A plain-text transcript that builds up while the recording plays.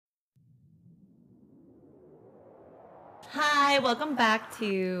Hi, welcome back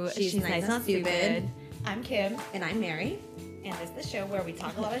to She's Nice Not Stupid. I'm Kim, And I'm Mary. and this is the show where we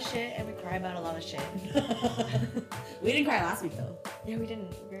talk a lot of shit and we cry about a lot of shit. We didn't cry last week though. Yeah, we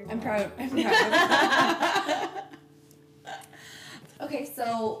didn't. I'm proud. Okay,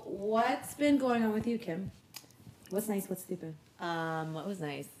 so what's been going on with you, Kim? What's nice? What's stupid? What was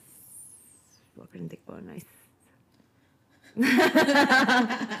nice? What couldn't think about nice?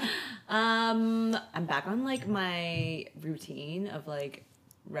 I'm back on like my routine of like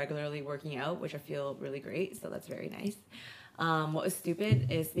regularly working out, which I feel really great. So that's very nice. What was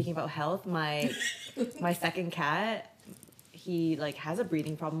stupid is, speaking about health, my second cat, he like has a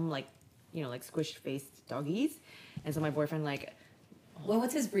breathing problem, like, you know, like squished faced doggies, and so my boyfriend like. Well,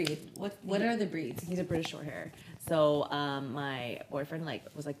 what's his breed? What are the breeds? He's a British Shorthair. So my boyfriend like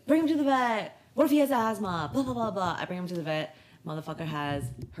was like, bring him to the vet. What if he has asthma? Blah blah blah blah. I bring him to the vet. Motherfucker has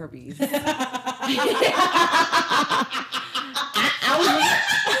herpes. I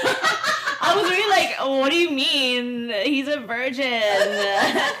was really like, what do you mean? He's a virgin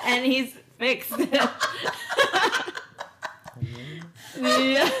and he's fixed.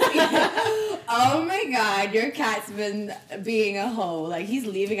 Yeah. Oh my god, your cat's been being a hoe. Like, he's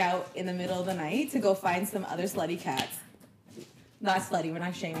leaving out in the middle of the night to go find some other slutty cats. Not slutty, we're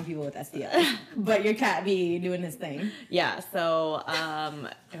not shaming people with STIs. But your cat be doing his thing. Yeah, so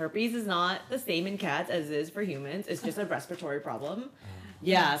herpes is not the same in cats as it is for humans. It's just a respiratory problem.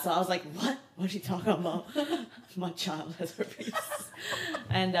 Yeah, so I was like, what? What are you talking about? My child has herpes.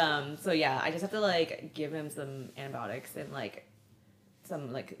 And so yeah, I just have to like give him some antibiotics and like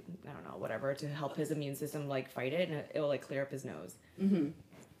some like, I don't know, whatever, to help his immune system like fight it, and it will like clear up his nose. Mm-hmm.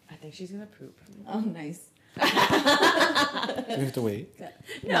 I think she's gonna poop. Oh, nice. We have to wait.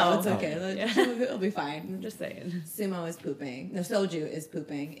 No, it's okay. Yeah. It'll be fine. I'm just saying. Sumo is pooping. No, Soju is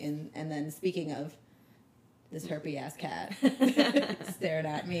pooping. And then, speaking of this herpy ass cat staring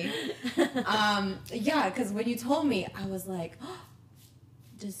at me. Yeah, because when you told me, I was like,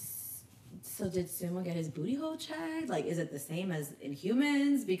 did Sumo get his booty hole checked? Like, is it the same as in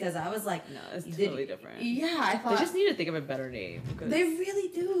humans? Because I was like, no, it's totally different. Yeah, I thought they just need to think of a better name. They really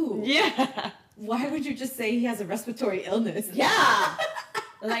do. Yeah. Why would you just say he has a respiratory illness? Yeah.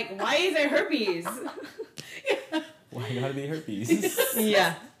 Like, why is there herpes? Yeah. Why not be herpes?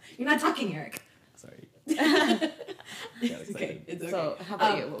 Yeah. You're not talking, Eric. Sorry. It's okay. It's okay. So, how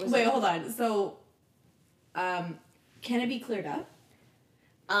about you? What was wait, hold on. So, can it be cleared up?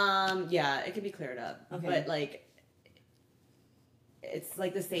 Yeah, it can be cleared up. Okay. But, like, it's,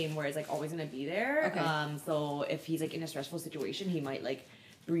 like, the same where it's, like, always gonna be there. Okay. So if he's, like, in a stressful situation, he might, like,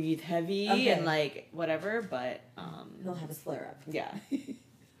 breathe heavy Okay. and, like, whatever, but, He'll have his flare-up. yeah.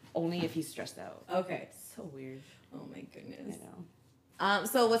 Only if he's stressed out. Okay. So weird. Oh, my goodness. I know.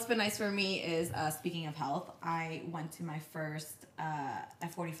 So what's been nice for me is, speaking of health, I went to my first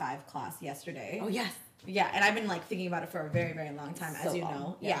F45 class yesterday. Oh, yes. Yeah, and I've been like thinking about it for a very, very long time, as you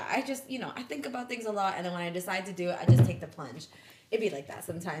know. Yeah, I just, I think about things a lot, and then when I decide to do it, I just take the plunge. It'd be like that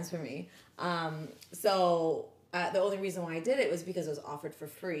sometimes for me. So the only reason why I did it was because it was offered for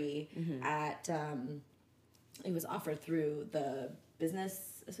free at, it was offered through the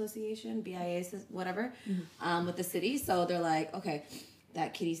Business Association, BIA, whatever, with the city. So they're like, okay,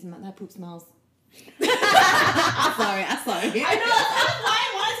 that poop smells. Sorry. I know, that's why I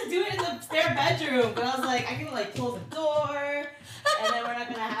wanted to do it in the spare bedroom, but I was like, I can like close the door, and then we're not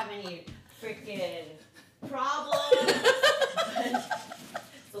gonna have any freaking problems.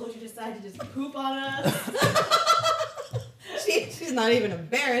 So she decided to just poop on us. She's not even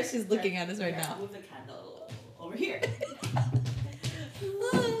embarrassed. She's looking at us right now. Move the candle over here.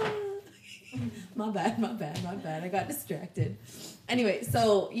 My bad. I got distracted. Anyway,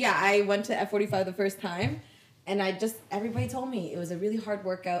 so yeah, I went to F45 the first time, and everybody told me it was a really hard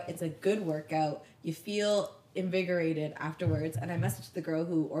workout. It's a good workout. You feel invigorated afterwards. And I messaged the girl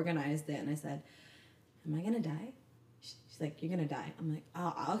who organized it, and I said, am I gonna die? She's like, you're gonna die. I'm like,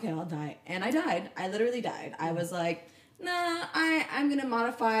 oh, okay, I'll die. And I died. I literally died. I was like, nah, I'm gonna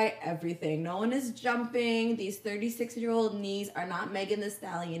modify everything. No one is jumping. These 36-year-old knees are not Megan Thee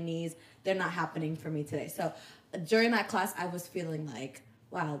Stallion knees. They're not happening for me today. So during that class, I was feeling like,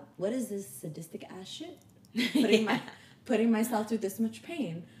 wow, what is this sadistic ass shit? Putting myself through this much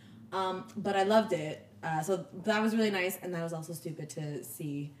pain. But I loved it. So that was really nice, and that was also stupid to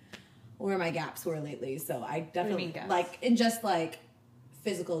see where my gaps were lately. So I definitely like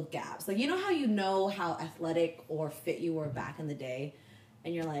physical gaps. Like, you know how athletic or fit you were back in the day,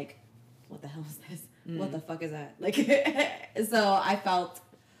 and you're like, what the hell is this? What the fuck is that? Like, so I felt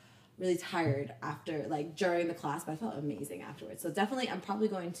really tired after, like, during the class, but I felt amazing afterwards. So definitely, I'm probably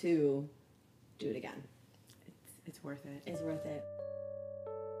going to do it again. It's worth it. It's worth it.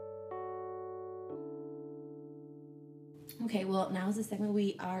 Okay, well, now is the segment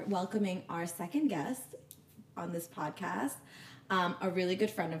we are welcoming our second guest on this podcast, a really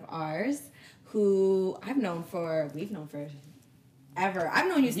good friend of ours who we've known for ever. I've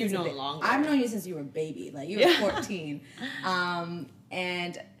known you since longer. I've known you since you were a baby, like you were 14.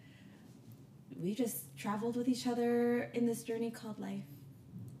 And we just traveled with each other in this journey called life.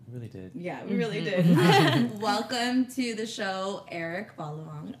 We really did. Yeah, we really did. Welcome to the show, Eric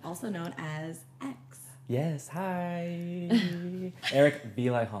Vilayhong, also known as X. Yes, hi. Eric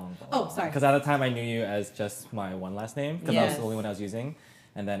Vilayhong. Oh, sorry. Because at the time I knew you as just my one last name, because that was Yes. the only one I was using.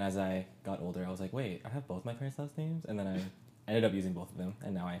 And then as I got older, I was like, wait, I have both my parents' last names? And then I ended up using both of them,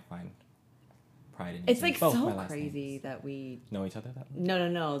 and now I find pride in It's using like both so my last crazy names. that we Know each other that way?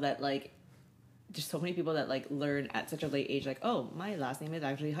 no that like there's so many people that like learn at such a late age like, oh, my last name is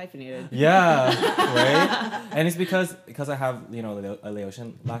actually hyphenated. Yeah, right? And it's because I have, a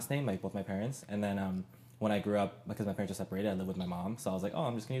Laotian last name, like both my parents. And then when I grew up, because my parents are separated, I lived with my mom. So I was like, oh,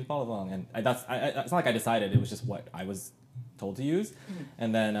 I'm just going to use Bolivong. And it's not like I decided. It was just what I was told to use.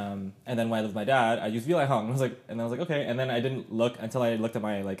 And then when I lived with my dad, I used Vilayhong. And I was like, okay. And then I didn't look until I looked at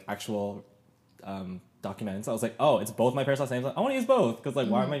my like actual documents. I was like, oh, it's both my parents' last names. I want to use both because like,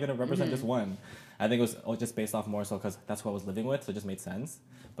 why am I going to represent just one? I think it was just based off more so because that's what I was living with, so it just made sense.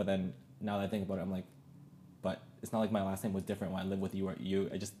 But then now that I think about it, I'm like, but it's not like my last name was different when I lived with you or you.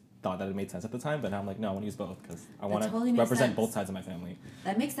 I just thought that it made sense at the time, but now I'm like, no, I want to use both because I want to totally makes represent sense. both sides of my family.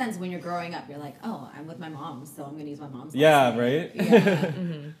 That makes sense when you're growing up. You're like, oh, I'm with my mom, so I'm going to use my mom's Yeah, last name. right? Yeah.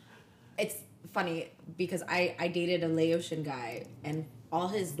 It's funny because I dated a Laotian guy, and all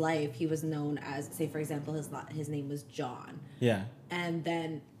his life he was known as, say, for example, his name was John. Yeah. And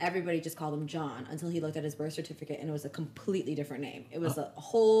then everybody just called him John until he looked at his birth certificate and it was a completely different name. It was a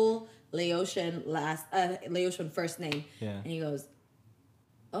whole Laotian first name. Yeah. And he goes,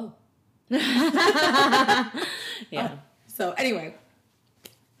 oh. Yeah. So anyway,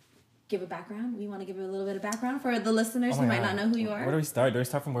 give a background. We want to give a little bit of background for the listeners Oh who my might God. not know who you are. Where do we start? Do we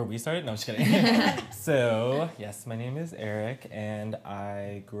start from where we started? No, I'm just kidding. So, yes, my name is Eric, and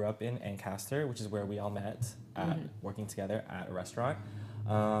I grew up in Ancaster, which is where we all met at working together at a restaurant.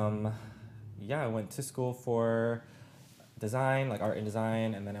 I went to school for design, like art and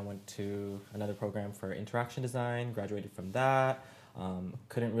design, and then I went to another program for interaction design, graduated from that.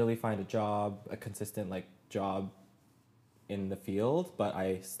 Couldn't really find a consistent job in the field, but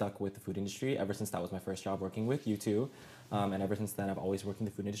I stuck with the food industry ever since that was my first job working with you two. And ever since then, I've always worked in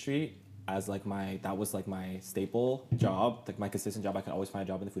the food industry as that was my staple job, like my consistent job. I could always find a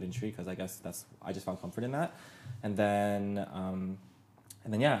job in the food industry because I guess I just found comfort in that. And then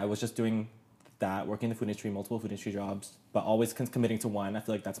I was just doing that, working in the food industry, multiple food industry jobs, but always committing to one. I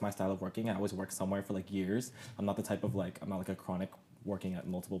feel like that's my style of working. I always work somewhere for years. I'm not the type of I'm not a chronic working at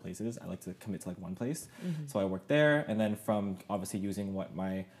multiple places. I like to commit to one place. So I worked there, and then from obviously using what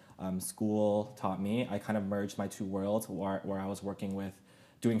my school taught me, I kind of merged my two worlds where I was working with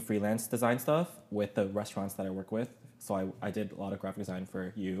doing freelance design stuff with the restaurants that I work with. So I did a lot of graphic design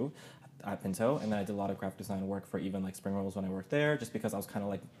for you at Pinto, and then I did a lot of graphic design work for even Spring Rolls when I worked there, just because I was kind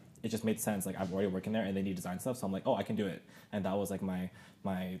of it just made sense. I'm already working there and they need design stuff, so I'm like, oh, I can do it. And that was my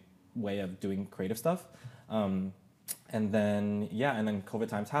way of doing creative stuff. And then COVID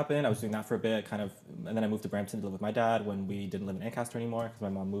times happened. I was doing that for a bit, and then I moved to Brampton to live with my dad when we didn't live in Ancaster anymore because my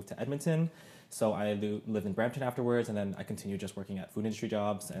mom moved to Edmonton. So I lived in Brampton afterwards, and then I continued just working at food industry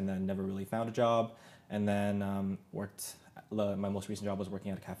jobs, and then never really found a job. And then my most recent job was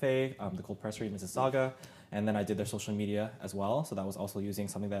working at a cafe, the Cold Pressery in Mississauga, and then I did their social media as well. So that was also using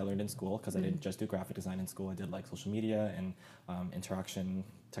something that I learned in school because I didn't just do graphic design in school. I did social media and interaction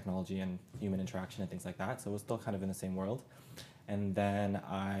technology and human interaction and things like that. So it was still kind of in the same world. And then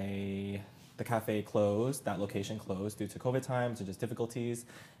the cafe closed, that location closed due to COVID times and just difficulties.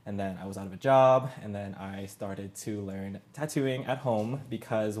 And then I was out of a job, and then I started to learn tattooing at home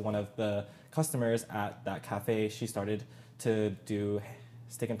because one of the customers at that cafe, she started to do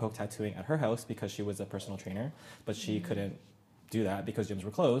stick and poke tattooing at her house because she was a personal trainer, but she couldn't do that because gyms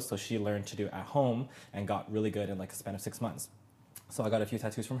were closed. So she learned to do it at home and got really good in a span of 6 months. So I got a few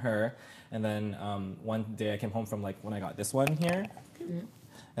tattoos from her, and then one day I came home from when I got this one here, and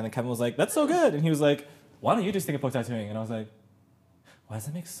then Kevin was like, "That's so good," and he was like, "Why don't you do stick and poke tattooing?" And I was like, "Why does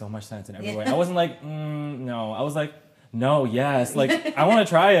that make so much sense in every way?" I wasn't like, no. I was like, no, yes, I want to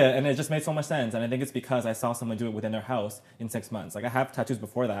try it, and it just made so much sense. And I think it's because I saw someone do it within their house in 6 months. I have tattoos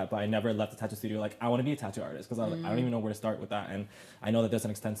before that, but I never left the tattoo studio I want to be a tattoo artist because I don't even know where to start with that. And I know that there's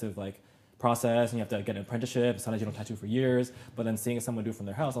an extensive process and you have to get an apprenticeship. Sometimes you don't tattoo for years. But then seeing someone do it from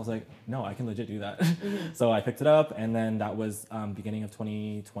their house, I was like, no, I can legit do that. So I picked it up, and then that was beginning of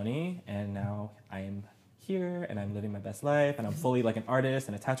 2020, and now I am here and I'm living my best life, and I'm fully like an artist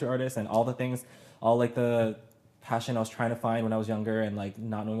and a tattoo artist, and all the things, all like the passion I was trying to find when I was younger and like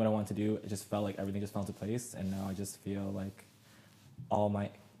not knowing what I wanted to do, it just felt like everything just fell into place, and now I just feel like all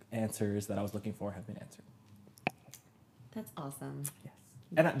my answers that I was looking for have been answered. That's awesome. Yes.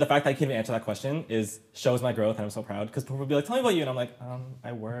 And the fact that I can even answer that question shows my growth, and I'm so proud, because people will be like, tell me about you, and I'm like,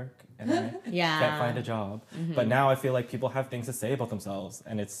 I work and I can't find a job. But now I feel like people have things to say about themselves,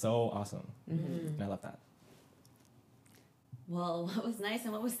 and it's so awesome. And I love that. Well, what was nice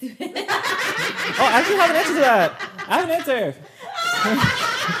and what was stupid? Oh, I actually have an answer to that. I have an answer.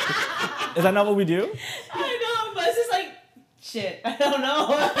 Is that not what we do? I know, but it's just like, shit, I don't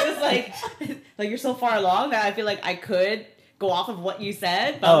know. It's like you're so far along that I feel like I could go off of what you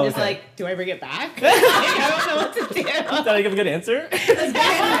said, but I'm just like, do I bring it back? I don't know what to do. Did I give a good answer?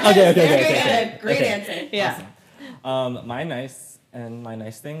 Okay. Great answer. Yeah. Awesome. My nice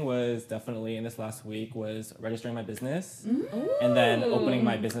thing was definitely in this last week was registering my business and then opening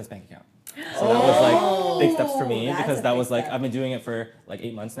my business bank account. So that was like big steps for me, because that was like, I've been doing it for like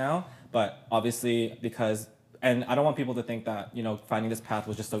 8 months now, but obviously and I don't want people to think that, finding this path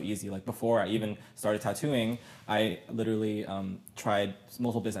was just so easy. Like before I even started tattooing, I literally tried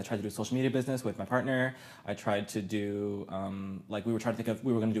multiple business. I tried to do a social media business with my partner. I tried to do, we were trying to think of,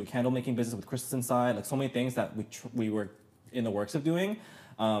 we were going to do a candle making business with crystals inside, like so many things that we were in the works of doing.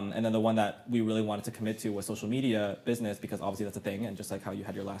 And then the one that we really wanted to commit to was social media business, because obviously that's a thing. And just like how you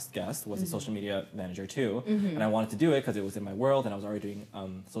had your last guest was a social media manager too. And I wanted to do it because it was in my world, and I was already doing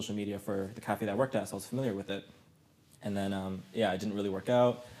social media for the cafe that I worked at, so I was familiar with it. And then, it didn't really work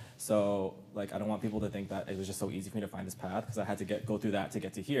out. So like, I don't want people to think that it was just so easy for me to find this path, because I had to go through that to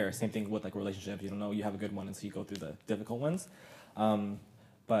get to here. Same thing with like relationships. You don't know you have a good one until you go through the difficult ones.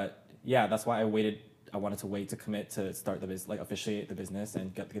 But yeah, that's why I wanted to wait to commit to start the business, like officiate the business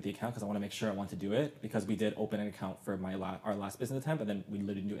and get the account, because I want to make sure I want to do it, because we did open an account for our last business attempt, and then we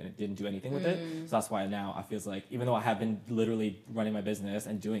literally didn't do anything with it. So that's why now I feels like, even though I have been literally running my business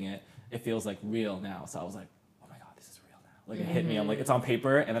and doing it, it feels like real now. So I was like, oh my God, this is real now. Like it hit me. I'm like, it's on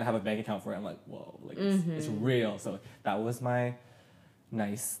paper, and then I have a bank account for it. I'm like, whoa, like it's real. So that was my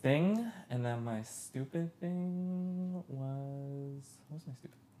nice thing. And then my stupid thing was, what was my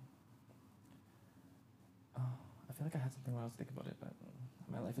stupid? Oh, I feel like I had something when I was thinking about it, but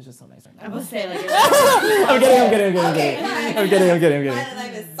my life is just so nice right now. I will say, like, I'm kidding. I'm kidding. My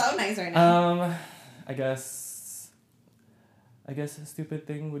life is so nice right now. I guess a stupid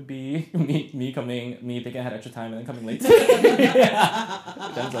thing would be me thinking I had extra time and then coming late. I'm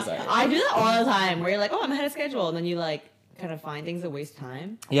so sorry. I do that all the time, where you're like, oh, I'm ahead of schedule, and then you like kind of find things that waste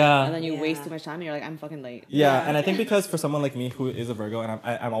time. Yeah. And then you waste too much time, and you're like, I'm fucking late. Yeah, and I think because for someone like me who is a Virgo, and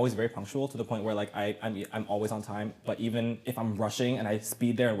I'm always very punctual, to the point where like I'm always on time. But even if I'm rushing and I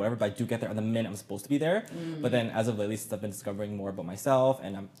speed there or whatever, but I do get there at the minute I'm supposed to be there. But then as of lately, since I've been discovering more about myself,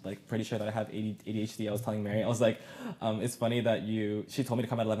 and I'm like pretty sure that I have ADHD. I was telling Mary, I was like, it's funny that she told me to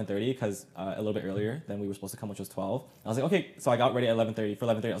come at 11:30, because a little bit earlier than we were supposed to come, which was 12. I was like, okay, so I got ready at 11:30. For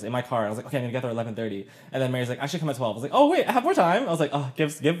 11:30, I was in my car. I was like, okay, I'm gonna get there at 11:30. And then Mary's like, I should come at 12. I was like, oh wait, I have more time. I was like, oh,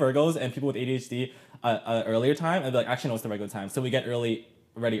 give Virgos and people with ADHD earlier time. I'd be like, actually, no, it's the regular time. So we get ready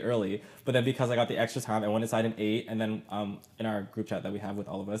early. But then because I got the extra time, I went inside at 8. And then in our group chat that we have with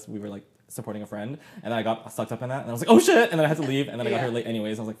all of us, we were like supporting a friend. And then I got sucked up in that. And I was like, oh shit. And then I had to leave. And then I got here late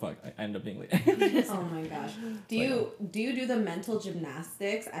anyways. I was like, fuck, I ended up being late. Oh my gosh. Do you do the mental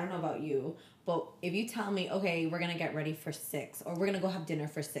gymnastics? I don't know about you, but if you tell me, okay, we're going to get ready for 6, or we're going to go have dinner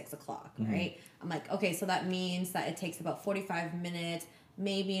for 6 o'clock, right? I'm like, okay, so that means that it takes about 45 minutes,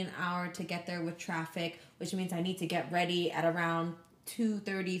 maybe an hour to get there with traffic, which means I need to get ready at around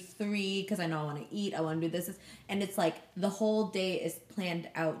 2:33, because I know I want to eat, I want to do this. And it's like the whole day is planned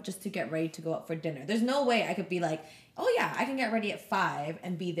out just to get ready to go out for dinner. There's no way I could be like, oh yeah, I can get ready at 5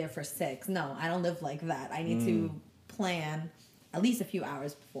 and be there for 6. No, I don't live like that. I need to plan at least a few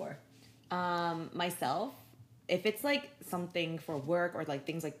hours before. Myself, if it's like something for work or like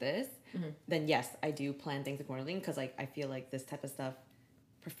things like this, then yes, I do plan things accordingly, because like I feel like this type of stuff,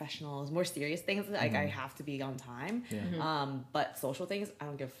 professionals, more serious things, like I have to be on time. But social things, I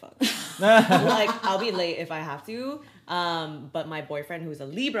don't give a fuck. Like I'll be late if I have to. But my boyfriend, who's a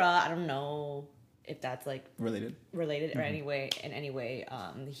Libra, I don't know if that's like related or in any way,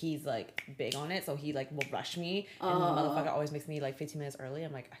 he's like big on it, so he like will rush me, and the motherfucker always makes me like 15 minutes early.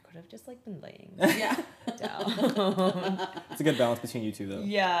 I'm like, I could have just like been laying down. It's a good balance between you two though.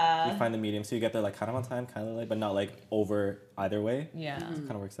 Yeah, you find the medium, so you get there like kind of on time, kind of late, but not like over either way. Yeah, so it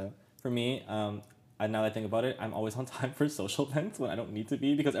kind of works out. for me, and now that I think about it, I'm always on time for social events when I don't need to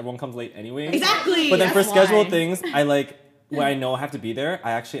be because everyone comes late anyway. Exactly. But then for that's scheduled why. things, I like when I know I have to be there,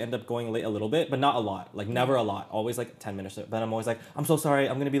 I actually end up going late a little bit, but not a lot. Like never a lot. Always like 10 minutes. But I'm always like, I'm so sorry,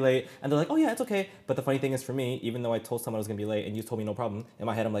 I'm gonna be late. And they're like, oh yeah, it's okay. But the funny thing is for me, even though I told someone I was gonna be late and you told me no problem, in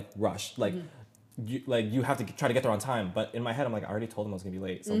my head I'm like, rush. Like you have to try to get there on time. But in my head I'm like, I already told them I was gonna be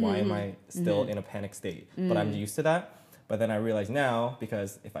late. So why am I still in a panic state? But I'm used to that. But then I realize now,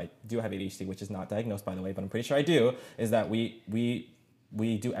 because if I do have ADHD, which is not diagnosed by the way, but I'm pretty sure I do, is that we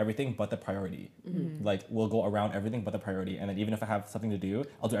do everything but the priority. Like we'll go around everything but the priority. And then even if I have something to do,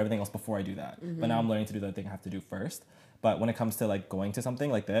 I'll do everything else before I do that. But now I'm learning to do the thing I have to do first. But when it comes to like going to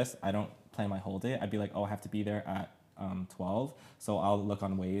something like this, I don't plan my whole day. I'd be like, oh, I have to be there at 12. So I'll look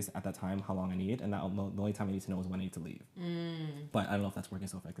on Waze at that time how long I need. And the only time I need to know is when I need to leave. But I don't know if that's working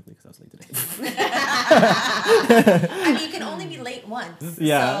so effectively because I was late today. I mean, you can only be late once.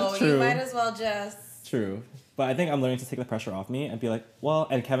 Yeah, so true. you might as well just... True. But I think I'm learning to take the pressure off me and be like, well,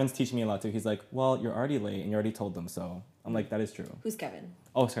 and Kevin's teaching me a lot too. He's like, well, you're already late and you already told them so. I'm like, that is true. Who's Kevin?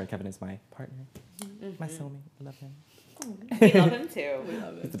 Oh, sorry, Kevin is my partner. My soulmate. I love him. We love him too. We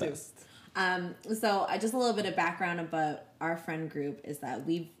love him He's the too. best. So just a little bit of background about our friend group is that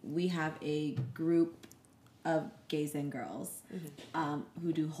we have a group of gays and girls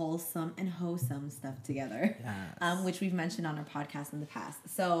who do wholesome and wholesome stuff together, Yes. which we've mentioned on our podcast in the past.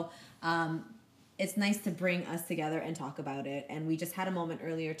 So it's nice to bring us together and talk about it. And we just had a moment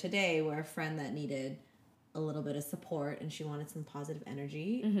earlier today where a friend that needed a little bit of support and she wanted some positive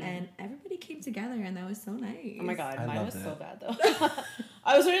energy and everybody came together and that was so nice. Oh my god, I mine loved was so it. bad though.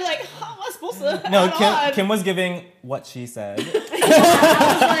 I was really like, how am I supposed to? No, add on? Kim was giving what she said.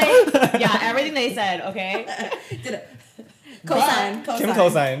 I was like, yeah, everything they said. Okay. Did it. Cosign. Kim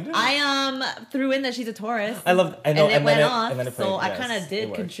co-signed. I threw in that she's a Taurus. I know, and it then went off. and then it So played. I kind Yes, of it did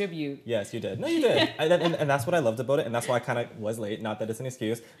worked. contribute. Yes, you did. No, you did. And that's what I loved about it, and that's why I kind of was late. Not that it's an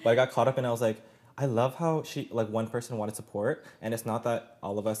excuse, but I got caught up, and I was like, I love how one person wanted support, and it's not that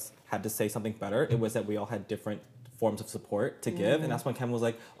all of us had to say something better. It was that we all had different forms of support to give, and that's when Ken was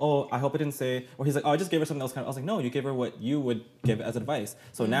like, oh, I hope I didn't say, or he's like, oh, I just gave her something else. I was like, no, you gave her what you would give as advice.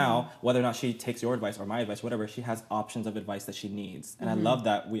 So now, whether or not she takes your advice or my advice, whatever, she has options of advice that she needs. And I love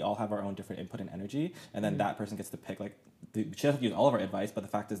that we all have our own different input and energy, and then that person gets to pick, like, she doesn't use all of our advice, but the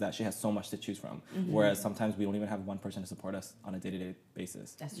fact is that she has so much to choose from. Whereas sometimes we don't even have one person to support us on a day-to-day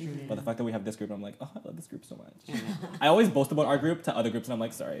basis. That's true. But the fact that we have this group, I'm like, oh, I love this group so much. I always boast about our group to other groups, and I'm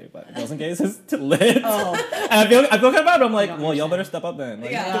like, sorry, but Girls and Gays is lit. Oh. And I feel kind of bad, but I'm like, don't well, y'all understand. better step up then.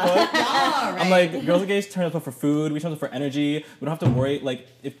 Like, Yeah. what the fuck? Yeah, right. I'm like, Girls and Gays turn up for food, we turn up for energy. We don't have to worry, like,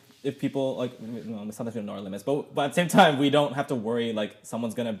 if people, like, sometimes we don't know our limits, but at the same time, we don't have to worry, like,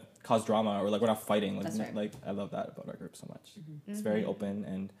 someone's gonna cause drama or, like, we're not fighting. Like, That's right. like I love that about our group so much. It's very open,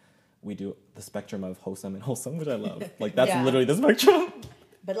 and we do the spectrum of wholesome and wholesome, which I love. Like, that's Yeah. literally the spectrum.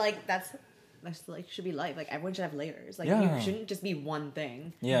 But like that's like should be life. Like everyone should have layers. Like Yeah. you shouldn't just be one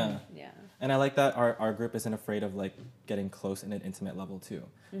thing. Yeah. Yeah. And I like that our group isn't afraid of like getting close in an intimate level too.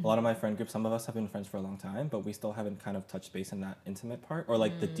 A lot of my friend groups, some of us have been friends for a long time, but we still haven't kind of touched base in that intimate part or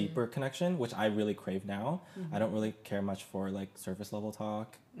like the deeper connection, which I really crave now. I don't really care much for like surface level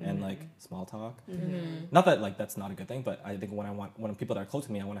talk and like small talk. Not that like that's not a good thing, but I think when people that are close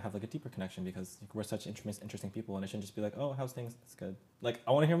to me, I want to have like a deeper connection because we're such interesting people, and it shouldn't just be like, oh, how's things? It's good. Like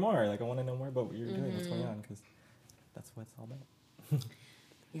I want to hear more. Like I want to know more about what you're doing, what's going on, because that's what it's all about.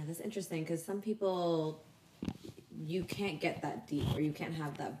 Yeah, that's interesting because some people, you can't get that deep or you can't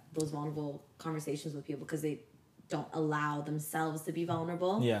have those vulnerable conversations with people because they don't allow themselves to be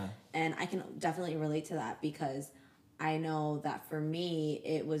vulnerable. Yeah. And I can definitely relate to that because I know that for me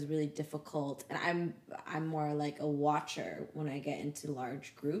it was really difficult, and I'm more like a watcher when I get into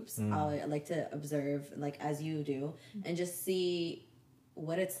large groups. I like to observe, like as you do, and just see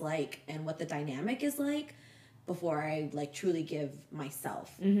what it's like and what the dynamic is like before I like truly give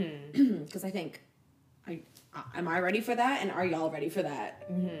myself. Because I think, am I ready for that, and are y'all ready for that?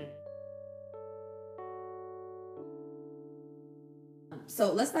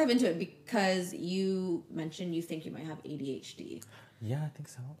 So let's dive into it because you mentioned you think you might have ADHD. Yeah, I think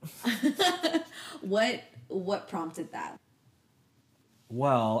so. What prompted that?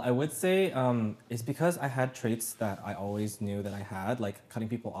 Well, I would say it's because I had traits that I always knew that I had, like cutting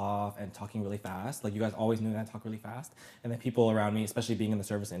people off and talking really fast. Like you guys always knew that I talk really fast. And then people around me, especially being in the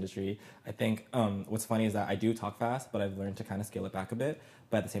service industry, I think what's funny is that I do talk fast, but I've learned to kind of scale it back a bit.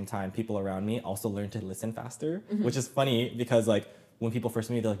 But at the same time, people around me also learn to listen faster, which is funny because like when people first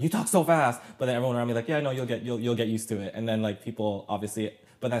meet me, they're like, you talk so fast. But then everyone around me like, yeah, no, you'll get used to it. And then like people obviously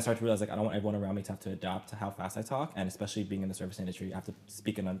But then I started to realize like I don't want everyone around me to have to adapt to how fast I talk, and especially being in the service industry, I have to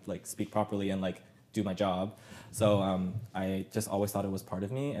speak properly and like do my job. So I just always thought it was part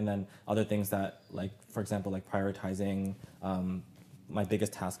of me. And then other things that, like, for example, like prioritizing my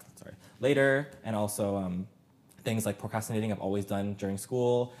biggest task later, and also things like procrastinating I've always done during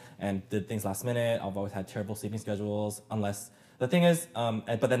school and did things last minute. I've always had terrible sleeping schedules unless the thing is,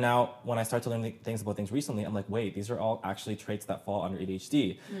 but then now when I start to learn things about things recently, I'm like, wait, these are all actually traits that fall under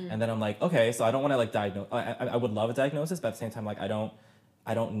ADHD. And then I'm like, okay, so I don't want to like diagnose. I would love a diagnosis, but at the same time, like I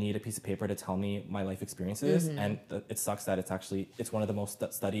don't need a piece of paper to tell me my life experiences. And it sucks that it's one of the most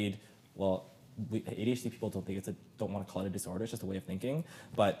studied, well, ADHD people don't want to call it a disorder. It's just a way of thinking.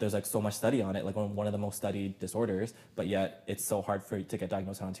 But there's like so much study on it, like one of the most studied disorders. But yet it's so hard for you to get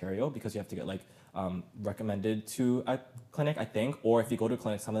diagnosed in Ontario because you have to get like recommended to a clinic, I think. Or if you go to a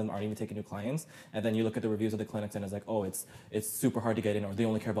clinic, some of them aren't even taking new clients. And then you look at the reviews of the clinics and it's like, oh, it's super hard to get in, or they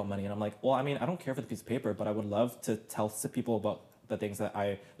only care about money. And I'm like, well, I mean, I don't care for the piece of paper, but I would love to tell people about the things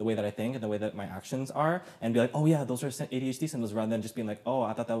the way that I think and the way that my actions are, and be like, oh yeah, those are ADHD symptoms, rather than just being like, oh,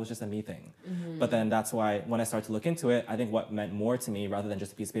 I thought that was just a me thing. But then that's why when I started to look into it, I think what meant more to me, rather than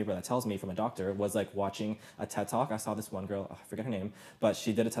just a piece of paper that tells me from a doctor, was like watching a TED Talk. I saw this one girl, I forget her name, but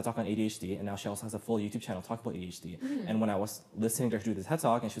she did a TED Talk on ADHD, and now she also has a full YouTube channel talking about ADHD. And when I was listening to her do the TED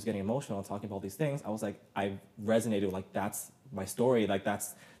Talk and she was getting emotional and talking about all these things, I was like, I resonated with like, that's my story, like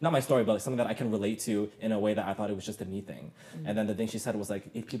that's not my story, but like something that I can relate to in a way that I thought it was just a me thing. And then the thing she said was like,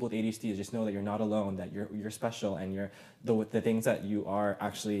 if people with ADHD, just know that you're not alone, that you're special, and you're the things that you are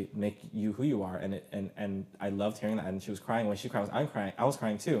actually make you who you are. And I loved hearing that. And she was crying. When she cried, I was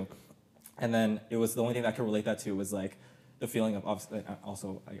crying too. And then it was the only thing that I could relate that to was like the feeling of, obviously,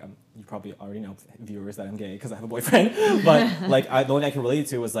 also, like, you probably already know, viewers, that I'm gay because I have a boyfriend. But like the only thing I can relate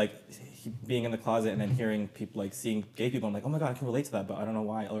to was like being in the closet and then hearing people, like seeing gay people. I'm like, oh my god, I can relate to that, but I don't know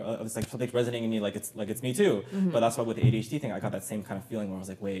why. Or it's like something's resonating in me, like it's me too. But that's why with the ADHD thing, I got that same kind of feeling where I was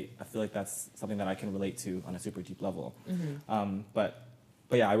like, wait, I feel like that's something that I can relate to on a super deep level. But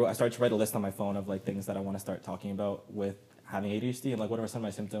yeah, I started to write a list on my phone of like things that I want to start talking about with having ADHD, and like what are some of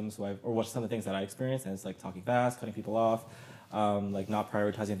my symptoms, or what are some of the things that I experience. And it's like talking fast, cutting people off, like not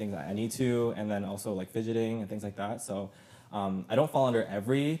prioritizing things that I need to, and then also like fidgeting and things like that. So I don't fall under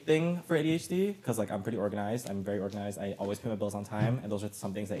everything for ADHD because like I'm pretty organized. I'm very organized. I always pay my bills on time, and those are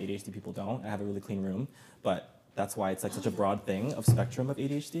some things that ADHD people don't. I have a really clean room, but that's why it's like such a broad thing of spectrum of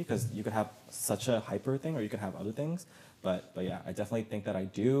ADHD, because you could have such a hyper thing or you could have other things. But yeah, I definitely think that I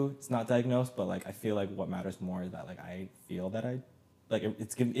do. It's not diagnosed, but like I feel like what matters more is that like I feel that I like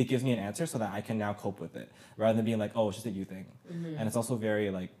it gives me an answer so that I can now cope with it, rather than being like, oh, it's just a you thing. And it's also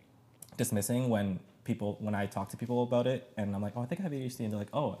very like dismissing when I talk to people about it and I'm like, oh, I think I have ADHD, and they're like,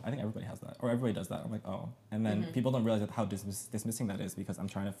 oh, I think everybody has that, or everybody does that. I'm like, oh. And then people don't realize how dismissing that is, because I'm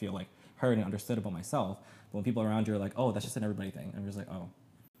trying to feel like heard and understood about myself. But when people around you are like, oh, that's just an everybody thing, I'm just like, oh,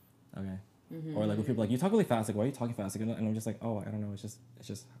 okay. Or like when people are like, you talk really fast, like, why are you talking fast? And I'm just like, oh, I don't know, it's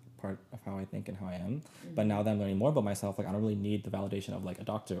just part of how I think and how I am. But now that I'm learning more about myself, like I don't really need the validation of like a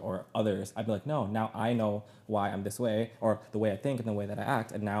doctor or others. I'd be like, no, now I know why I'm this way, or the way I think and the way that I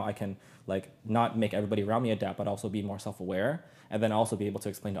act, and now I can like not make everybody around me adapt, but also be more self-aware, and then also be able to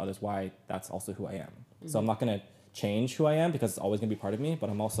explain to others why that's also who I am. So I'm not gonna change who I am because it's always gonna be part of me, but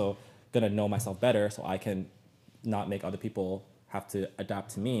I'm also gonna know myself better so I can not make other people have to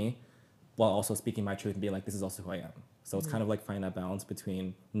adapt to me, while also speaking my truth and being like, this is also who I am. So it's kind of like finding that balance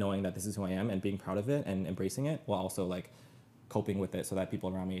between knowing that this is who I am and being proud of it and embracing it, while also like coping with it so that people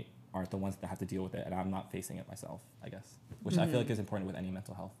around me aren't the ones that have to deal with it and I'm not facing it myself, I guess. Which I feel like is important with any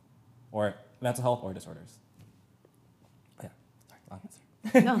mental health or disorders. Yeah, sorry, long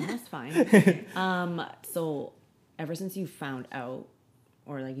answer. No, that's fine. So ever since you found out,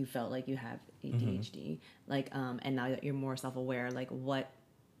 or like you felt like you have ADHD, like and now that you're more self-aware, like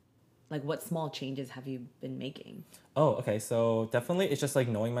what small changes have you been making? Oh, okay. So definitely it's just like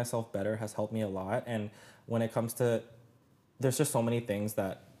knowing myself better has helped me a lot. And when it comes to, there's just so many things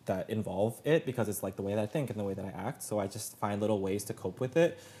that involve it, because it's like the way that I think and the way that I act. So I just find little ways to cope with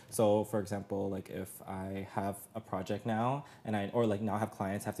it. So for example, like if I have a project now or like now I have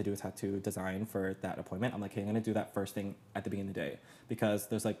clients have to do a tattoo design for that appointment, I'm like, hey, I'm gonna do that first thing at the beginning of the day, because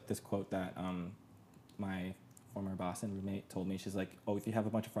there's like this quote that my former boss and roommate told me. She's like, oh, if you have a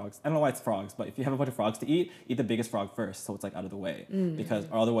bunch of frogs, I don't know why it's frogs, but if you have a bunch of frogs to eat the biggest frog first, so it's like out of the way. Because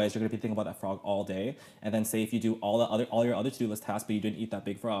otherwise you're gonna be thinking about that frog all day, and then say if you do all your other to-do list tasks but you didn't eat that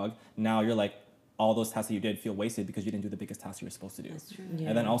big frog, now you're like all those tasks that you did feel wasted because you didn't do the biggest task you were supposed to do. That's true. Yeah.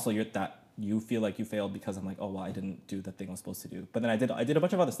 And then also you feel like you failed because I'm like, oh well, I didn't do the thing I was supposed to do. But then I did a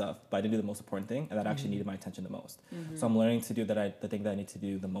bunch of other stuff, but I didn't do the most important thing, and that actually needed my attention the most. So I'm learning to do the thing that I need to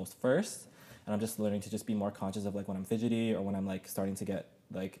do the most first, and I'm just learning to just be more conscious of like when I'm fidgety or when I'm like starting to get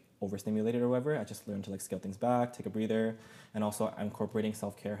like overstimulated or whatever. I just learn to like scale things back, take a breather, and also incorporating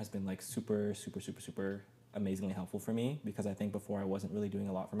self-care has been like super amazingly helpful for me, because I think before I wasn't really doing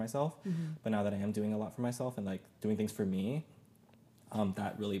a lot for myself, but now that I am doing a lot for myself and like doing things for me,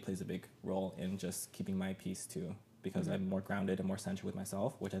 that really plays a big role in just keeping my peace too, because I'm more grounded and more centered with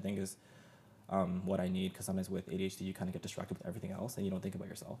myself, which I think is what I need, because sometimes with ADHD you kind of get distracted with everything else and you don't think about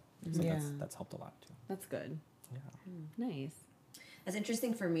yourself. So Yeah. that's helped a lot too. That's good. Yeah. Nice. That's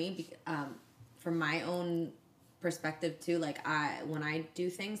interesting for me, from my own perspective too. Like when I do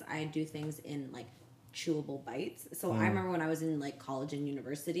things in like chewable bites. So I remember when I was in like college and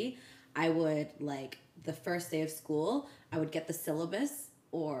university, I would like the first day of school, I would get the syllabus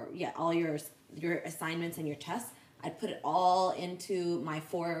or all your assignments and your tests. I'd put it all into my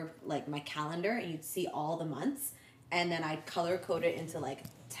my calendar, and you'd see all the months, and then I'd color code it into like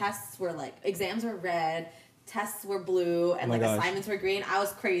tests were like exams were red, tests were blue, and like assignments were green. I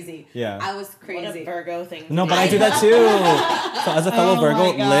was crazy. Yeah. I was crazy. What a Virgo thing. No, but I do that too. So as a fellow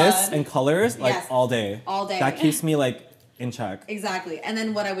Virgo, lists and colors like Yes. all day. All day. That keeps me like in check. Exactly. And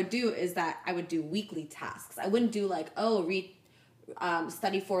then what I would do is that I would do weekly tasks. I wouldn't do like,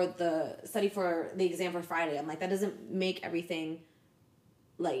 study for the exam for Friday. I'm like, that doesn't make everything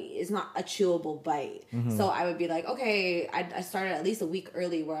like, it's not a chewable bite. So I would be like, okay, I started at least a week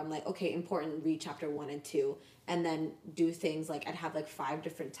early where I'm like, okay, important, read chapter 1 and 2, and then do things like I'd have like 5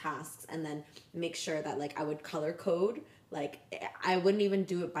 different tasks, and then make sure that like I would color code. Like I wouldn't even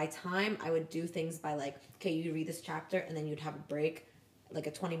do it by time. I would do things by like, okay, you read this chapter and then you'd have a break, like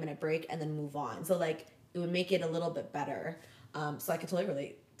a 20-minute break, and then move on. So like it would make it a little bit better. So I could totally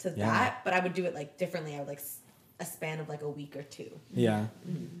relate to that, but I would do it like differently. I would like a span of like a week or 2. Yeah.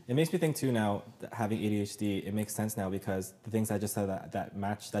 It makes me think too now, having ADHD, it makes sense now, because the things I just said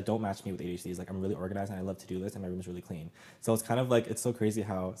that don't match me with ADHD is like I'm really organized and I love to do lists and my room is really clean. So it's kind of like, it's so crazy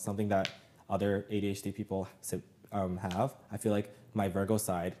how something that other ADHD people have, I feel like my Virgo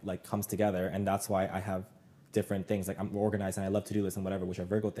side like comes together, and that's why I have different things. Like I'm organized and I love to do lists and whatever, which are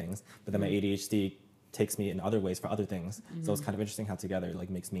Virgo things, but then my ADHD takes me in other ways for other things. So it's kind of interesting how together like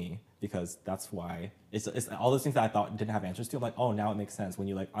makes me, because that's why it's all those things that I thought didn't have answers to. I'm like, oh, now it makes sense when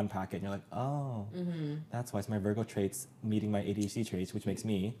you like unpack it and you're like, oh, that's why it's my Virgo traits meeting my ADHD traits, which makes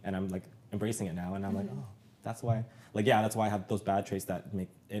me, and I'm like embracing it now, and I'm like, oh, that's why. Like, yeah, that's why I have those bad traits that make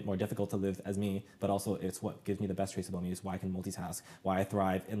it more difficult to live as me, but also it's what gives me the best traits about me, is why I can multitask, why I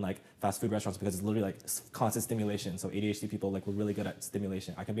thrive in like fast food restaurants, because it's literally like constant stimulation. So ADHD people, like, we're really good at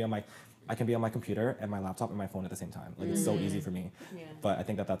stimulation. I can be on my computer and my laptop and my phone at the same time. Like, it's so easy for me. Yeah. But I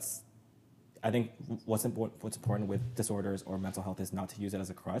think I think what's important with disorders or mental health is not to use it as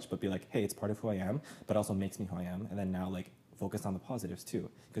a crutch, but be like, hey, it's part of who I am, but also makes me who I am. And then now, like, focus on the positives too,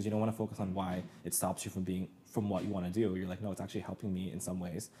 because you don't want to focus on why it stops you from what you want to do. You're like, no, it's actually helping me in some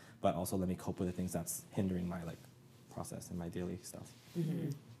ways, but also let me cope with the things that's hindering my like process and my daily stuff.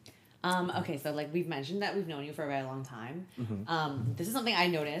 Okay, so like we've mentioned that we've known you for a very long time. This is something I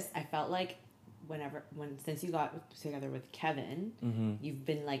noticed. I felt like since you got together with Kevin, you've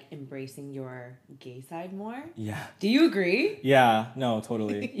been like embracing your gay side more. Yeah. Do you agree? Yeah. No,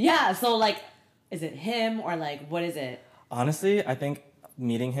 totally. Yeah. So like, is it him or like what is it? Honestly, I think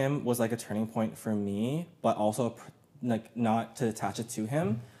meeting him was like a turning point for me, but also like not to attach it to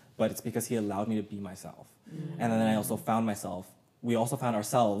him, but it's because he allowed me to be myself. And then I also found myself. We also found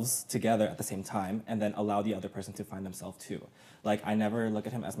ourselves together at the same time, and then allow the other person to find themselves too. Like, I never look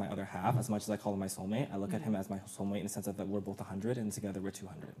at him as my other half as much as I call him my soulmate. I look at him as my soulmate in the sense of that we're both 100 and together we're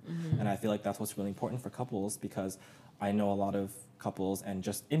 200. And I feel like that's what's really important for couples, because I know a lot of couples, and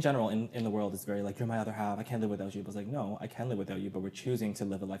just in general in the world, it's very like, you're my other half, I can't live without you. But it's like, no, I can live without you, but we're choosing to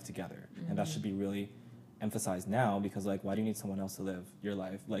live a life together. And that should be really emphasized now, because like, why do you need someone else to live your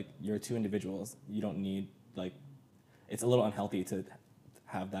life? Like, you're 2 individuals. You don't need, like, it's a little unhealthy to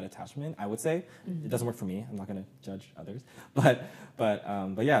have that attachment, I would say. It doesn't work for me. I'm not gonna judge others, but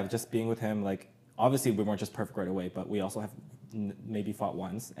yeah, just being with him, like, obviously we weren't just perfect right away, but we also have maybe fought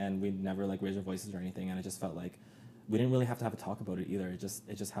once, and we never like raised our voices or anything, and it just felt like we didn't really have to have a talk about it either. It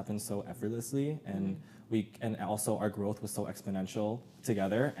just happened so effortlessly, and and also our growth was so exponential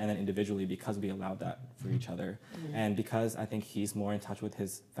together and then individually, because we allowed that for each other. And because I think he's more in touch with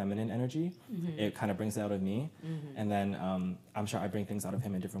his feminine energy, it kind of brings it out of me. And then I'm sure I bring things out of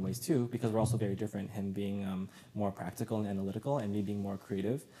him in different ways too, because we're also very different. Him being more practical and analytical, and me being more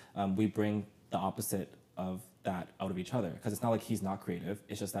creative. We bring the opposite of that out of each other, because it's not like he's not creative,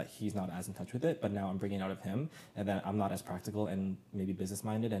 it's just that he's not as in touch with it, but now I'm bringing it out of him, and then I'm not as practical and maybe business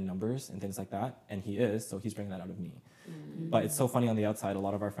minded and numbers and things like that, and he is, so he's bringing that out of me. But it's so funny on the outside, a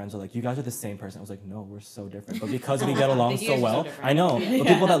lot of our friends are like, you guys are the same person. I was like, no, we're so different, but because we get along so well, I know, but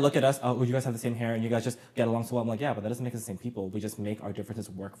people that look at us, oh, you guys have the same hair and you guys just get along so well, I'm like, yeah, but that doesn't make us the same people, we just make our differences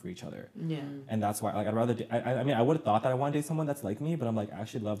work for each other. And that's why, like, I'd rather I mean, I would have thought that I want to date someone that's like me, but I'm like, I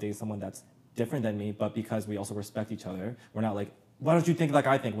actually love dating someone that's different than me, but because we also respect each other, we're not like, why don't you think like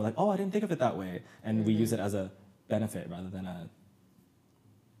I think? We're like, oh, I didn't think of it that way, and we use it as a benefit rather than a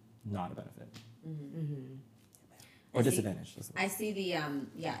not a benefit. Or disadvantage. I see the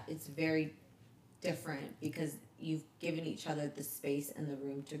it's very different because you've given each other the space and the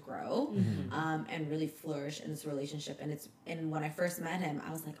room to grow and really flourish in this relationship. And when I first met him,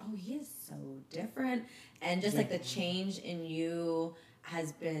 I was like, oh, he is so different, and just like the change in you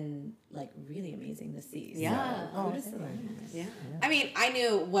has been like really amazing to see. Yeah. Yeah. I mean, I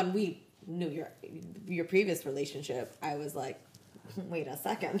knew when we knew your previous relationship, I was like, wait a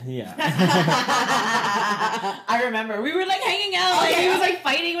second. Yeah. I remember we were like hanging out. Like he was like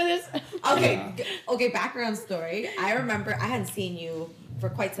fighting with his. Okay. Background story. I remember I hadn't seen you for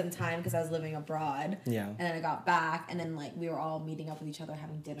quite some time because I was living abroad. Yeah. And then I got back, and then like we were all meeting up with each other,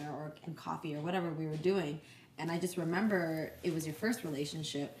 having dinner and coffee or whatever we were doing. And I just remember it was your first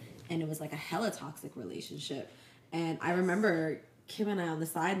relationship, and it was like a hella toxic relationship. And I remember Kim and I on the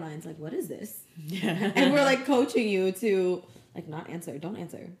sidelines, like, what is this? And we're like coaching you to like not answer, don't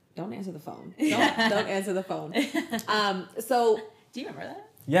answer the phone, don't answer the phone. So do you remember that?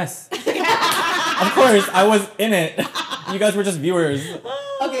 Yes. Of course, I was in it. You guys were just viewers.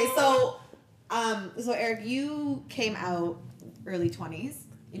 Okay, so Eric, you came out early 20s.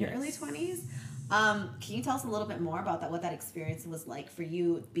 In your early 20s. Can you tell us a little bit more about that? What that experience was like for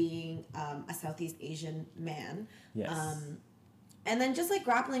you being a Southeast Asian man? Yes. And then just like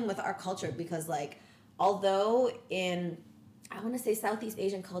grappling with our culture, because like although in I want to say Southeast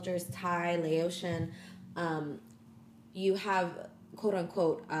Asian cultures, Thai, Laotian, you have quote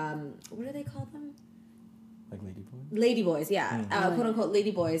unquote what do they call them? Like ladyboys? Ladyboys, yeah. Quote unquote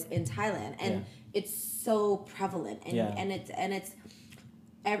ladyboys in Thailand, and it's so prevalent, and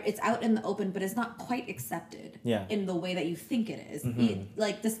it's out in the open, but it's not quite accepted in the way that you think it is.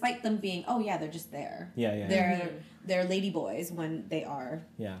 Like despite them being, oh yeah, they're just there. They're ladyboys when they are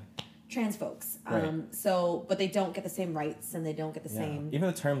trans folks. So, but they don't get the same rights, and they don't get the same. Even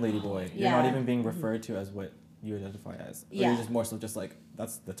the term ladyboy, you're not even being referred to as what you identify as. Or you're just more so just like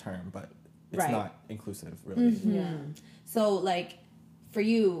that's the term, but it's not inclusive really. So like. For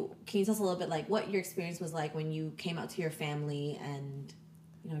you, can you tell us a little bit like what your experience was like when you came out to your family and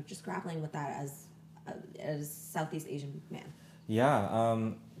just grappling with that as Southeast Asian man?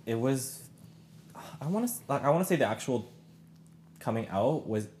 Yeah, it was. I want to say the actual coming out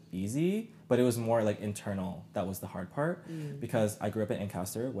was easy, but it was more like internal. That was the hard part because I grew up in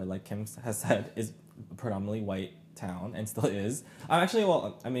Ancaster, where like Kim has said is a predominantly white town and still is.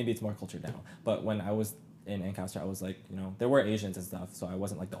 Maybe it's more cultured now, but when I was in Ancaster, I was like, there were Asians and stuff, so I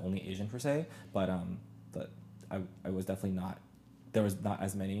wasn't like the only Asian per se, but I was definitely not. There was not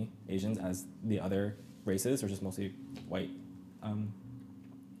as many Asians as the other races, or just mostly white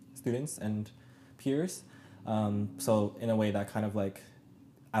students and peers. So in a way that kind of like,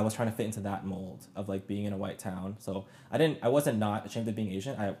 I was trying to fit into that mold of like being in a white town. So I wasn't not ashamed of being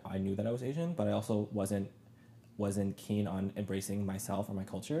Asian. I knew that I was Asian, but I also wasn't keen on embracing myself or my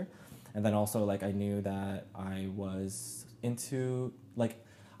culture. And then also like I knew that I was into like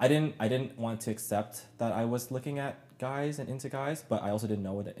I didn't want to accept that I was looking at guys and into guys, but I also didn't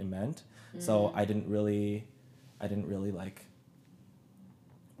know what it meant. So I didn't really like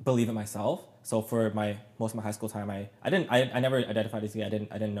believe in myself. So for most of my high school time, I never identified as gay. I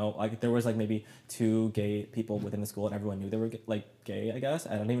didn't know, like there was like maybe 2 gay people within the school and everyone knew they were like gay, I guess.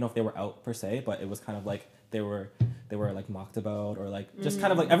 I don't even know if they were out per se, but it was kind of like they were like mocked about, or like just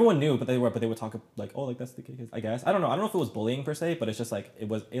kind of like everyone knew, but they would talk like, oh, like that's the case, I guess. I don't know if it was bullying per se, but it's just like it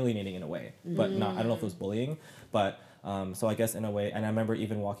was alienating in a way, but not, I don't know if it was bullying, but so I guess in a way. And I remember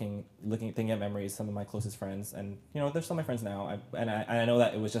even thinking at memories, some of my closest friends, and they're still my friends now, I know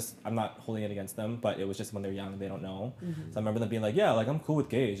that it was just, I'm not holding it against them, but it was just when they're young, they don't know. So I remember them being like, yeah, like I'm cool with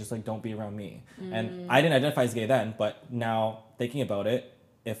gays, just like don't be around me. And I didn't identify as gay then, but now thinking about it,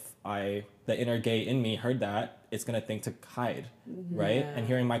 if the inner gay in me heard that, it's gonna think to hide, right? And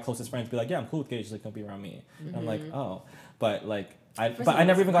hearing my closest friends be like, yeah, I'm cool with gays, just like don't be around me. And I'm like, oh, but like I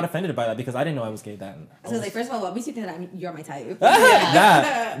never even got offended by that because I didn't know I was gay then. So like, first of all, what makes you think that you're my type?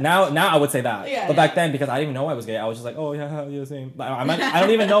 Yeah. Yeah. Now I would say that. Yeah, but back then, because I didn't even know I was gay, I was just like, oh yeah, same. But I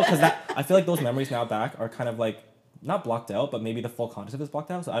don't even know, because I feel like those memories now back are kind of like not blocked out, but maybe the full context of it is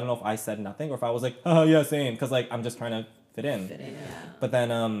blocked out. So I don't know if I said nothing or if I was like, oh yeah, same, because like I'm just trying to fit in. Yeah. But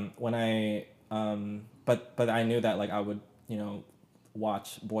then when I but I knew that like I would, you know,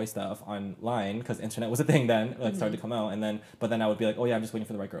 watch boy stuff online, because internet was a thing then, like started to come out, and then but then I would be like, oh yeah, I'm just waiting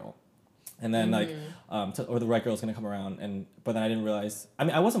for the right girl. And then or the right girl's gonna come around, but then I didn't realize. I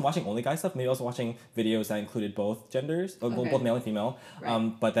mean, I wasn't watching only guy stuff. Maybe I was watching videos that included both genders, both male and female.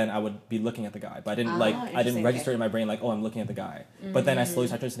 Right. But then I would be looking at the guy, but I didn't I didn't interesting. register in my brain like, oh, I'm looking at the guy. But then I slowly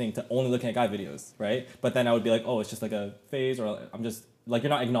started transitioning to only looking at guy videos, right? But then I would be like, oh, it's just like a phase, or I'm just like, you're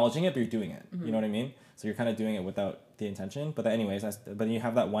not acknowledging it, but you're doing it. You know what I mean? So you're kind of doing it without the intention. But then anyways, but then you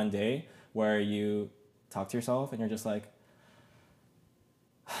have that one day where you talk to yourself and you're just like,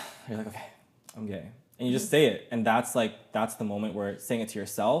 okay, I'm gay. And you just say it. And that's the moment where saying it to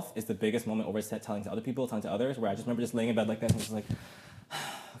yourself is the biggest moment over telling to other people, telling to others, where I just remember just laying in bed like this and just like,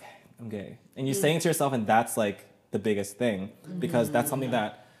 okay, I'm gay. And you saying it to yourself, and that's like the biggest thing, because that's something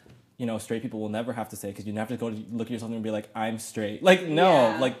that, you know, straight people will never have to say, because you never have to go to look at yourself and be like, I'm straight. Like,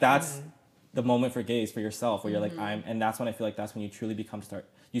 no, like that's the moment for gays, for yourself, where you're like, and that's when I feel like that's when you truly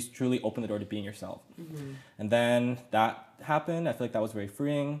you truly open the door to being yourself. And then that happened. I feel like that was very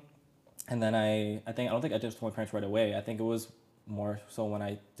freeing. And then I don't think I just told my parents right away. I think it was more so when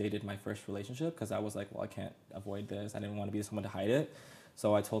I dated my first relationship, because I was like, well, I can't avoid this. I didn't want to be someone to hide it.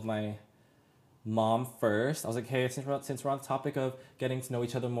 So I told my mom first. I was like, hey, since we're on the topic of getting to know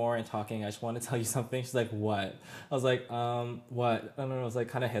each other more and talking, I just want to tell you something. She's like, what? I was like, what? I don't know. I was like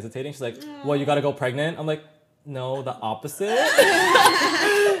kind of hesitating. She's like, what, you got to go pregnant? I'm like, no, the opposite.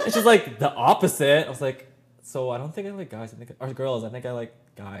 And she's like, the opposite? I was like, so I don't think I like guys. Or girls. I think I like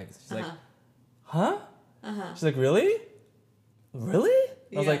guys. She's like, huh? She's like, really? Really?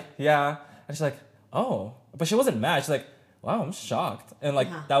 I was like, yeah. And she's like, oh. But she wasn't mad. She's like, wow, I'm shocked. And like,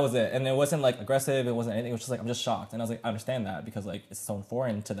 that was it. And it wasn't like aggressive. It wasn't anything. It was just like, I'm just shocked. And I was like, I understand that, because like it's so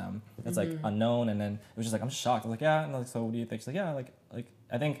foreign to them. It's like unknown. And then it was just like, I'm just shocked. I was like, yeah. And like, so what do you think? She's like, yeah, like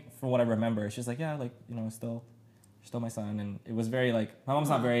I think from what I remember, she's like, yeah, like, you know, still my son. And it was very like, my mom's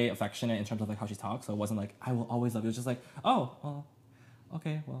not very affectionate in terms of like how she talks. So it wasn't like, I will always love you. It was just like, oh, well,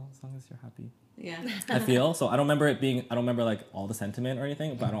 okay, well, as long as you're happy. Yeah. I feel. So I don't remember like all the sentiment or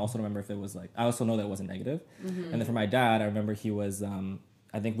anything, but I don't also remember if it was like, I also know that it wasn't negative. And then for my dad, I remember he was,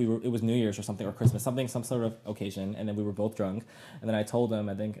 I think it was New Year's or something, or Christmas, some sort of occasion. And then we were both drunk. And then I told him,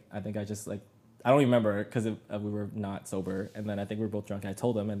 I think I just like, I don't remember, because we were not sober. And then I think we were both drunk, and I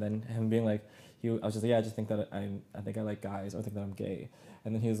told him, and then him being like, I was just like, yeah, I just think that I think I like guys, or I think that I'm gay.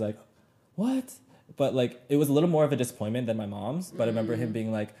 And then he was like, what? But like, it was a little more of a disappointment than my mom's. But I remember him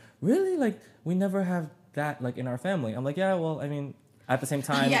being like, really? Like, we never have that like in our family. I'm like, yeah, well, I mean, at the same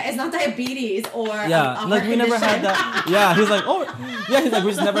time, yeah, it's not diabetes or yeah, like we never had that. Yeah, he's like, oh, yeah, he's like,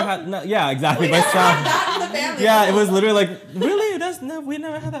 we just never had. No, yeah, exactly. We never had that in the family. Yeah, it was literally like, really? We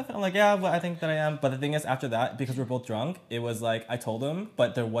never had that. I'm like, yeah, but I think that I am. But the thing is, after that, because we're both drunk, it was like I told him,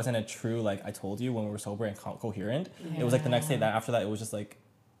 but there wasn't a true like I told you when we were sober and coherent. It was like the next day that after that, it was just like,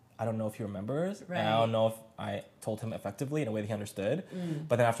 I don't know if he remembers. Right. And I don't know if I told him effectively in a way that he understood.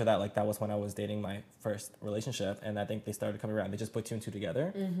 But then after that, like that was when I was dating my first relationship, and I think they started coming around. They just put two and two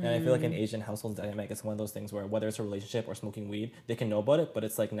together. And I feel like in Asian households dynamic, it's one of those things where whether it's a relationship or smoking weed, they can know about it, but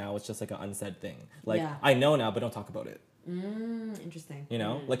it's like now it's just like an unsaid thing. Like I know now, but don't talk about it. Interesting. You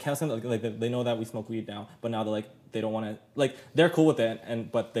know, like counseling, like they know that we smoke weed now, but now they're like they don't want to, like they're cool with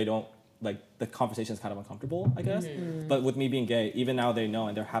it, but they don't. Like the conversation is kind of uncomfortable, I guess. But with me being gay, even now they know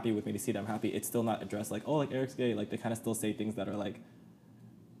and they're happy with me to see that I'm happy. It's still not addressed like, oh, like Eric's gay. Like they kind of still say things that are like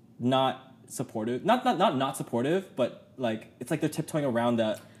not supportive, not supportive, but like it's like they're tiptoeing around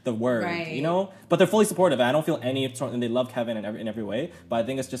the word, you know. But they're fully supportive. And I don't feel any, and they love Kevin in every way. But I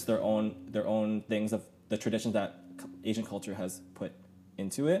think it's just their own things of the traditions that Asian culture has put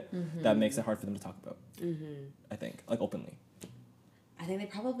into it that makes it hard for them to talk about. I think like openly. I think they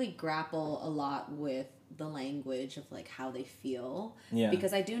probably grapple a lot with the language of like how they feel. Yeah.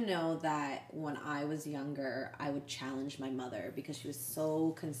 Because I do know that when I was younger, I would challenge my mother because she was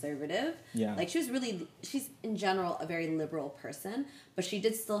so conservative. Yeah. Like she's in general a very liberal person, but she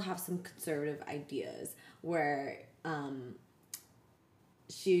did still have some conservative ideas where I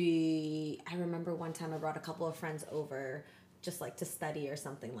remember one time I brought a couple of friends over just like to study or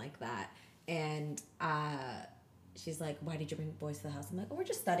something like that. And she's like, why did you bring boys to the house? I'm like, oh, we're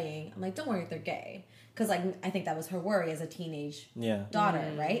just studying. I'm like, don't worry, they're gay. Because like, I think that was her worry as a teenage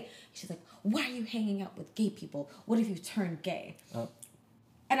daughter, right? She's like, why are you hanging out with gay people? What if you turn gay? Oh.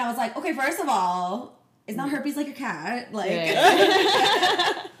 And I was like, okay, first of all, it's not herpes like a cat. Like,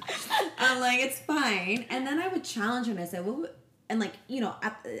 like, it's fine. And then I would challenge her and I said, and like, you know,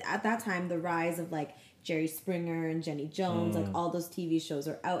 at that time, the rise of like Jerry Springer and Jenny Jones, like all those TV shows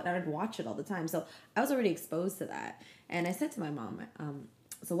are out, and I'd watch it all the time. So I was already exposed to that. And I said to my mom,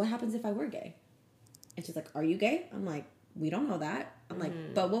 so what happens if I were gay? And she's like, are you gay? I'm like, we don't know that. I'm like,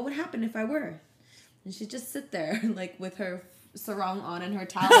 but what would happen if I were? And she'd just sit there, like, with her sarong on and her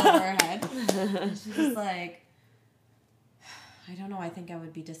towel over her head. And she's just like, I don't know, I think I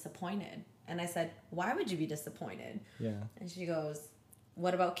would be disappointed. And I said, why would you be disappointed? Yeah. And she goes,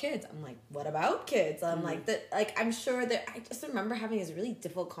 what about kids? I'm like, what about kids? I'm like, I'm sure that I just remember having these really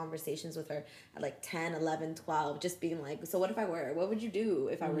difficult conversations with her at like 10, 11, 12, just being like, so what if I were? What would you do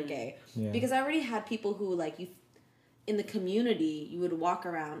if I were gay? Yeah. Because I already had people who, like, in the community, you would walk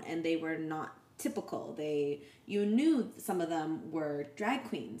around and they were not typical. You knew some of them were drag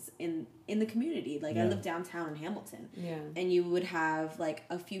queens in the community. Like, I lived downtown in Hamilton. Yeah. And you would have, like,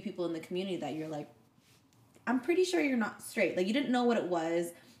 a few people in the community that you're like, I'm pretty sure you're not straight. Like, you didn't know what it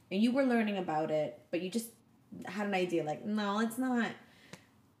was, and you were learning about it, but you just had an idea, like, no, it's not.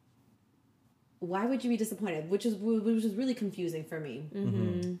 Why would you be disappointed? Which was really confusing for me.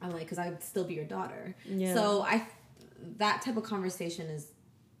 Mm-hmm. I'm like, because I'd still be your daughter. Yeah. So that type of conversation is,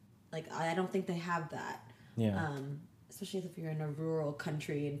 like, I don't think they have that. Yeah. Especially if you're in a rural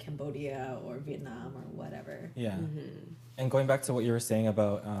country in Cambodia or Vietnam or whatever. Yeah. And going back to what you were saying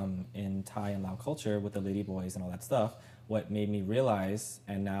about in Thai and Lao culture with the lady boys and all that stuff, what made me realize,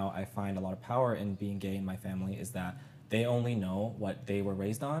 and now I find a lot of power in being gay in my family, is that they only know what they were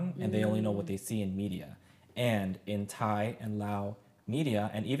raised on, and they only know what they see in media. And in Thai and Lao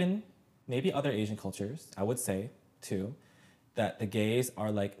media, and even maybe other Asian cultures, I would say too, that the gays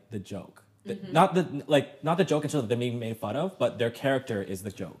are like the joke. Not the joke until they're being made fun of, but their character is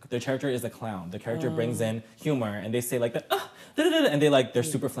the joke. Their character is the clown. The character brings in humor, and they say like that, and they're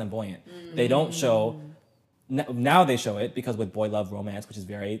super flamboyant. They don't show. Now they show it because with boy love romance, which is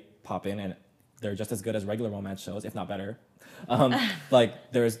very poppin', and they're just as good as regular romance shows, if not better.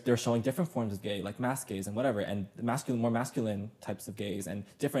 Like they're showing different forms of gay, like mask gays and whatever, and more masculine types of gays, and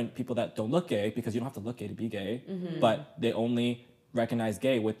different people that don't look gay, because you don't have to look gay to be gay, but they only recognize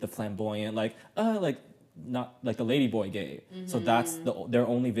gay with the flamboyant, like not like the ladyboy gay. So that's their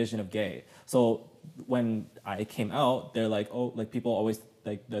only vision of gay. So when I came out, they're like, oh, like people always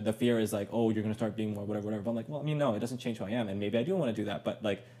like the fear is like, oh, you're gonna start being more whatever. But I'm like, well, I mean, no, it doesn't change who I am, and maybe I do want to do that, but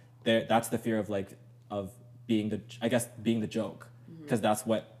like that's the fear of being the joke, because that's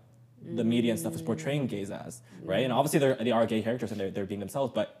what the media and stuff is portraying gays as, right? And obviously they are gay characters and they're being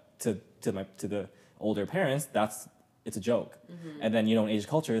themselves, but to the older parents, it's a joke. And then, you know, in Asian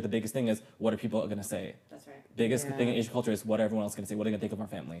culture, the biggest thing is, what are people going to say? That's right. Biggest thing in Asian culture is what everyone else is going to say. What are they going to think of our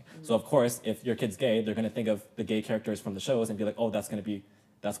family? So, of course, if your kid's gay, they're going to think of the gay characters from the shows and be like, oh, that's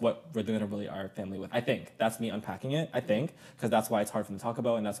what we're going to really our family with. I think. That's me unpacking it, I think, because that's why it's hard for them to talk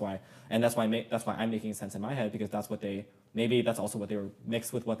about, and that's why I'm making sense in my head, because that's also what they were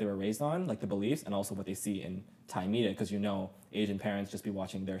mixed with what they were raised on, like the beliefs, and also what they see in Thai media, because, you know, Asian parents just be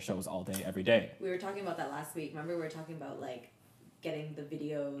watching their shows all day, every day. We were talking about that last week. Remember we were talking about, like, getting the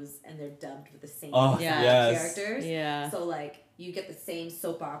videos and they're dubbed with the same characters. Yeah. So, like, you get the same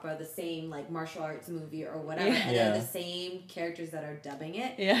soap opera, the same, like, martial arts movie or whatever, and they're the same characters that are dubbing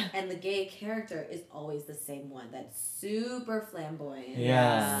it. Yeah. And the gay character is always the same one. That's super flamboyant.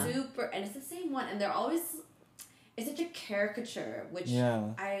 Yeah. Super, and it's the same one, and they're always, it's such a caricature, which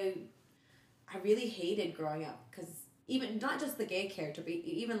I really hated growing up, because even not just the gay character, but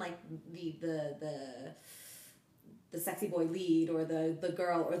even like the sexy boy lead or the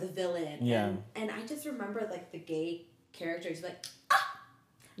girl or the villain. Yeah. And I just remember, like, the gay characters like,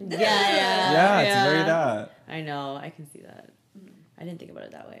 Yeah, it's very that. I know, I can see that. I didn't think about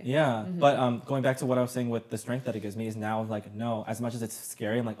it that way. Yeah, but going back to what I was saying with the strength that it gives me is now, like, no, as much as it's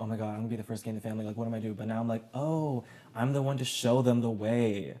scary, I'm like, oh my God, I'm gonna be the first gay in the family, like, what am I do? But now I'm like, oh, I'm the one to show them the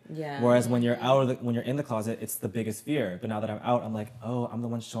way. Yeah. Whereas when you're when you're in the closet, it's the biggest fear. But now that I'm out, I'm like, oh, I'm the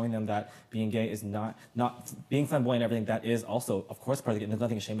one showing them that being gay is not being flamboyant and everything. That is also, of course, part of the gay. There's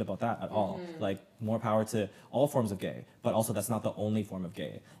nothing ashamed about that at all. Like, more power to all forms of gay. But also, that's not the only form of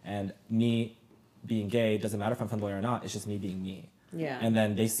gay. And me being gay doesn't matter if I'm flamboyant or not. It's just me being me. Yeah. And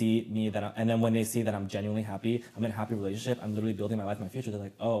then they see me and then when they see that I'm genuinely happy, I'm in a happy relationship, I'm literally building my life, my future, they're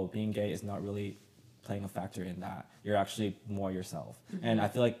like, oh, being gay is not really playing a factor in that. You're actually more yourself. And I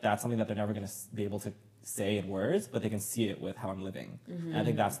feel like that's something that they're never going to be able to say in words, but they can see it with how I'm living. And I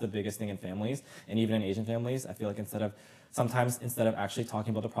think that's the biggest thing in families, and even in Asian families. I feel like instead of actually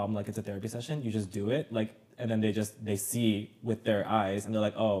talking about the problem like it's a therapy session, you just do it, like, and then they see with their eyes, and they're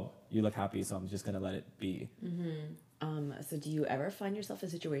like, oh, you look happy, so I'm just gonna let it be. So do you ever find yourself in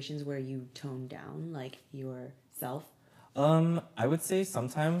situations where you tone down like yourself? I would say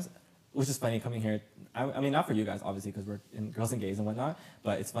sometimes, which is funny coming here. I mean, not for you guys, obviously, because we're in girls and gays and whatnot.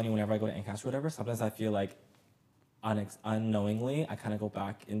 But it's funny whenever I go to NCAST or whatever. Sometimes I feel like unknowingly, I kind of go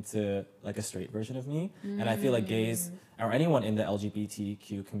back into like a straight version of me. And I feel like gays or anyone in the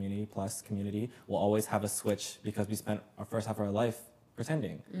LGBTQ community plus community will always have a switch because we spent our first half of our life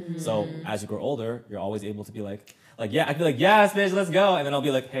pretending. So as you grow older, you're always able to be like, yeah, I'd be like, yes, bitch, let's go. And then I'll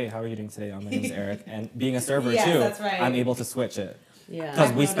be like, hey, how are you doing today? My name is Eric. And being a server Yes, too, that's right. I'm able to switch it. Yeah.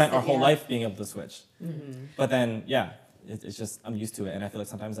 Because we I've spent our noticed whole it, life being able to switch. But then, yeah, it's just, I'm used to it. And I feel like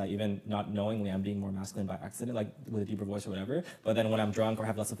sometimes I even, not knowingly, I'm being more masculine by accident, like with a deeper voice or whatever. But then when I'm drunk or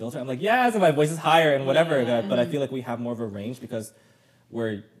have less of a filter, I'm like, yes, and my voice is higher and whatever. Yeah. But I feel like we have more of a range because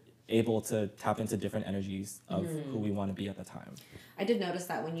we're able to tap into different energies of who we want to be at the time. I did notice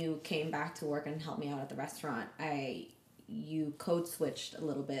that when you came back to work and helped me out at the restaurant, you code switched a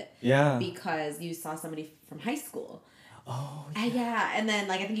little bit. Yeah. Because you saw somebody from high school. Oh, Yeah, and then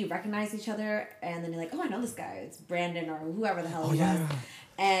like I think you recognized each other, and then you're like, oh, I know this guy. It's Brandon or whoever the hell he was.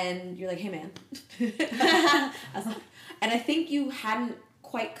 And you're like, hey man. I was like, and I think you hadn't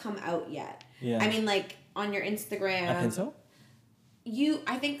quite come out yet. Yeah. I mean, like on your Instagram. I think so.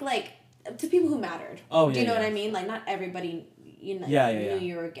 I think like to people who mattered. Oh, yeah. Do you know yeah. what I mean? Like not everybody, knew Yeah.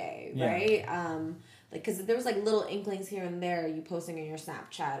 you were gay, Yeah. right? Like, because there was like little inklings here and there, you posting in your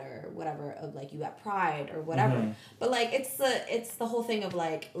Snapchat or whatever of like you at Pride or whatever. But like it's the whole thing of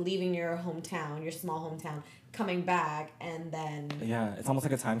like leaving your hometown, your small hometown, coming back, and then Yeah, it's almost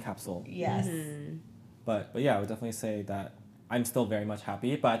like a time capsule. yes, But yeah, I would definitely say that I'm still very much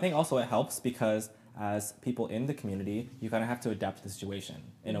happy. But I think also it helps because as people in the community, you kind of have to adapt to the situation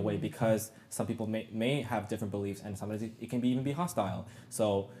in a way because some people may have different beliefs and sometimes it can even be hostile.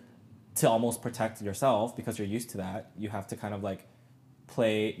 So to almost protect yourself because you're used to that, you have to kind of like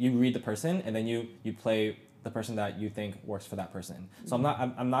you read the person and then you play the person that you think works for that person. So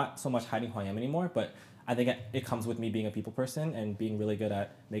I'm not so much hiding who I am anymore, but I think it comes with me being a people person and being really good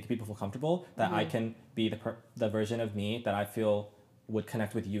at making people feel comfortable that I can be the version of me that I feel would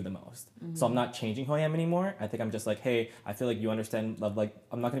connect with you the most. So I'm not changing who I am anymore. I think I'm just like, hey, I feel like you understand love. Like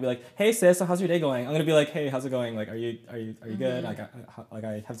I'm not gonna be like, hey sis, so how's your day going? I'm gonna be like, hey, how's it going? Like, are you good? Like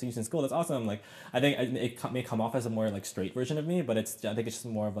I have seen you in school. That's awesome. Like I think it may come off as a more like straight version of me, but I think it's just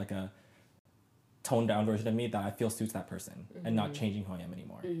more of like a toned down version of me that I feel suits that person and not changing who I am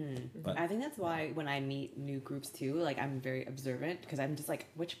anymore. But I think that's why when I meet new groups too, like I'm very observant because I'm just like,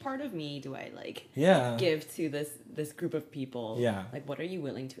 which part of me do I like give to this group of people? Yeah. Like, what are you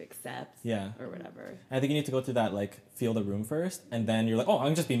willing to accept? Yeah. Or whatever. I think you need to go through that, like, feel the room first, and then you're like, oh, I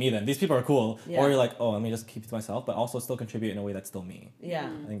can just be me then. These people are cool. Yeah. Or you're like, oh, let me just keep it to myself, but also still contribute in a way that's still me.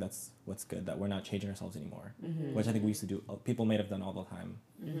 Yeah. I think that's what's good, that we're not changing ourselves anymore, which I think we used to do. People may have done all the time,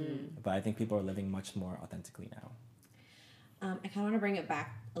 but I think people are living much more authentically now. I kind of want to bring it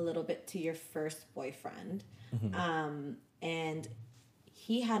back a little bit to your first boyfriend, and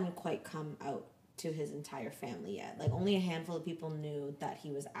he hadn't quite come out to his entire family yet. Like only a handful of people knew that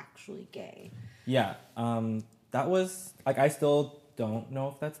he was actually gay. Yeah, that was like I still don't know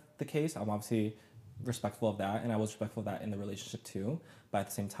if that's the case. I'm obviously respectful of that, and I was respectful of that in the relationship too. But at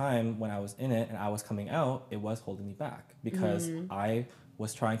the same time, when I was in it and I was coming out, it was holding me back because I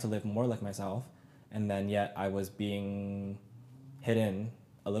was trying to live more like myself, and then yet I was being hidden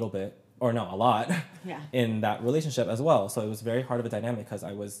a little bit, or no, a lot, in that relationship as well. So it was very hard of a dynamic because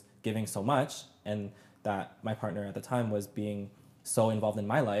I was giving so much, and that my partner at the time was being so involved in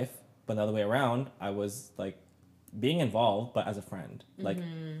my life, but the other way around, I was like being involved, but as a friend, like,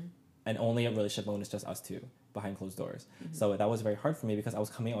 and only a relationship when it's just us two behind closed doors. So that was very hard for me because I was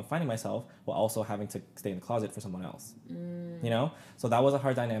coming out and finding myself while also having to stay in the closet for someone else, you know? So that was a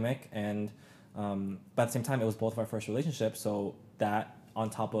hard dynamic, and but at the same time, it was both of our first relationships, so that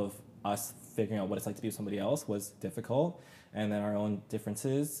on top of us figuring out what it's like to be with somebody else was difficult, and then our own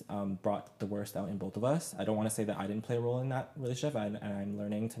differences brought the worst out in both of us. I don't want to say that I didn't play a role in that relationship, and I'm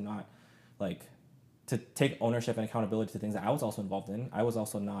learning to not, like, to take ownership and accountability to things that I was also involved in. I was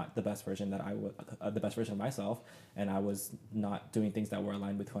also not the best version that I was, the best version of myself, and I was not doing things that were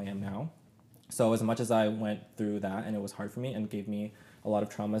aligned with who I am now. So as much as I went through that, and it was hard for me and gave me a lot of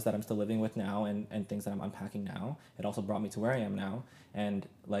traumas that I'm still living with now, and things that I'm unpacking now, it also brought me to where I am now. And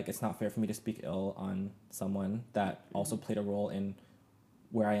like, it's not fair for me to speak ill on someone that also played a role in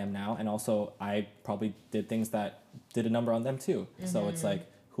where I am now. And also I probably did things that did a number on them too. So it's like,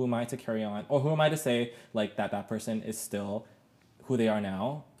 who am I to carry on, or who am I to say like that person is still who they are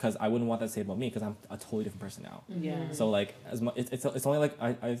now? Because I wouldn't want that to say about me, because I'm a totally different person now. Yeah. So like, as much it's only like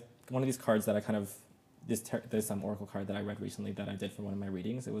I one of these cards that I kind of there's some oracle card that I read recently that I did for one of my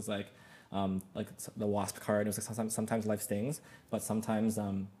readings. It was like the wasp card. It was like sometimes life stings, but sometimes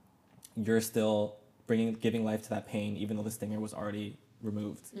you're still giving life to that pain, even though the stinger was already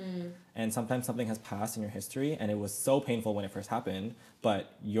removed. And sometimes something has passed in your history and it was so painful when it first happened,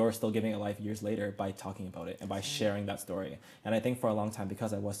 but you're still giving it life years later by talking about it and by sharing that story. And I think for a long time,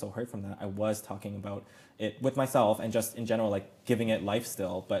 because I was so hurt from that, I was talking about it with myself and just in general, like giving it life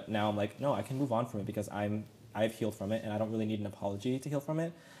still. But now I'm like, no, I can move on from it because I've healed from it and I don't really need an apology to heal from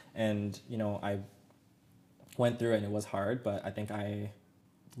it. And, you know, I went through it and it was hard, but I think I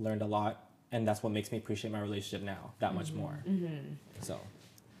learned a lot. And that's what makes me appreciate my relationship now that much more. So,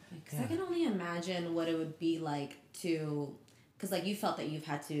 because I can only imagine what it would be like to, because like you felt that you've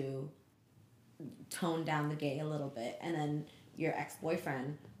had to tone down the gay a little bit, and then your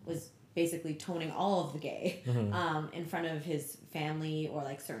ex-boyfriend was basically toning all of the gay in front of his family or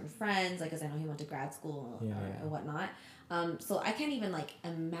like certain friends, like, because I know he went to grad school or whatnot. So I can't even like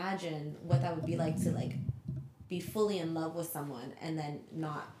imagine what that would be like to like be fully in love with someone and then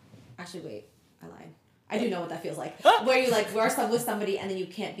not. Actually, wait, I lied. I do know what that feels like. Where you like were with somebody and then you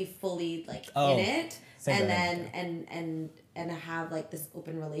can't be fully like in it, and then and have like this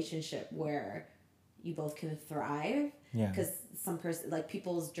open relationship where you both can thrive. Yeah. Because some person like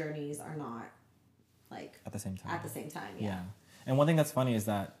people's journeys are not like at the same time. At the same time, yeah. And one thing that's funny is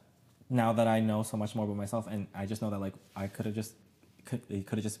that now that I know so much more about myself, and I just know that like it could have just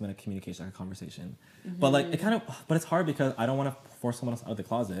been a communication, like a conversation. But like but it's hard because I don't want to force someone else out of the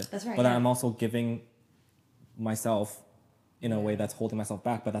closet. That's right. But I'm also giving myself in a way that's holding myself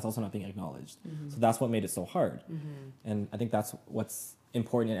back, but that's also not being acknowledged. So that's what made it so hard. And I think that's what's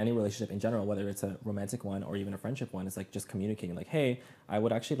important in any relationship in general, whether it's a romantic one or even a friendship one. It's like just communicating like, hey, I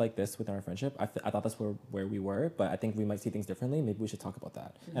would actually like this within our friendship. I thought that's where we were, but I think we might see things differently. Maybe we should talk about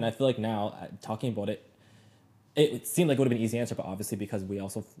that. And I feel like now talking about it seemed like it would have been an easy answer, but obviously because we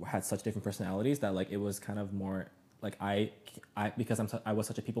also had such different personalities that like it was kind of more like I because I was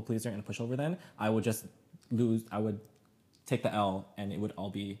such a people pleaser and a pushover then, I would just I would take the L and it would all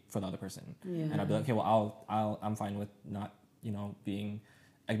be for the other person. And I'd be like, okay, well I'm fine with not, you know, being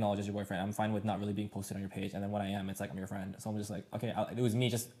acknowledged as your boyfriend. I'm fine with not really being posted on your page. And then when I am, it's like I'm your friend. So I'm just like, okay, it was me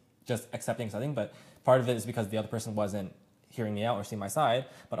just accepting something, but part of it is because the other person wasn't hearing me out or seeing my side,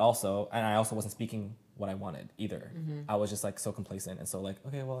 but also, and I also wasn't speaking what I wanted either. I was just like so complacent and so like,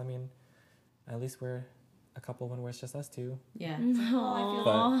 okay, well, I mean, at least we're a couple when it's just us two. Yeah.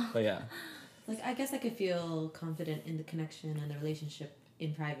 But yeah. Like I guess I could feel confident in the connection and the relationship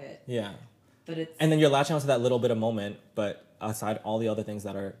in private. Yeah. But it's and then you're latching onto that little bit of moment, but aside all the other things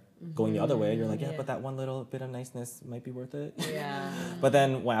that are going the other way, you're like, yeah, but that one little bit of niceness might be worth it. Yeah. But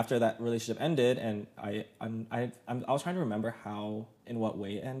then after that relationship ended, and I was trying to remember in what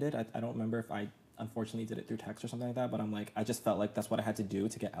way it ended. I don't remember if I unfortunately did it through text or something like that, but I'm like, I just felt like that's what I had to do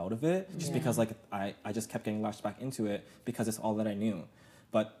to get out of it, just because like I just kept getting lashed back into it because it's all that I knew.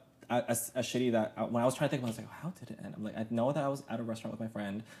 But as shitty that when I was trying to think about it, I was like, how did it end? I'm like, I know that I was at a restaurant with my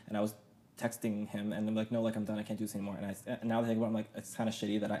friend and I was texting him and I'm like, no, like I'm done, I can't do this anymore. And now that I think about it, I'm like, it's kind of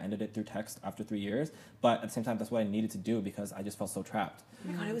shitty that I ended it through text after 3 years, but at the same time that's what I needed to do because I just felt so trapped.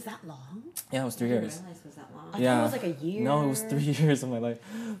 Oh my god, it was that long? Yeah, it was 3 years. I didn't realize it was that long. I thought it was like a year. No, it was 3 years of my life.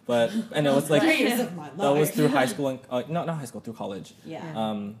 And it was like 3 years of my life. that was through high school and not high school, through college.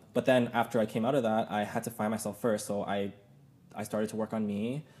 Yeah. But then after I came out of that, I had to find myself first. So I started to work on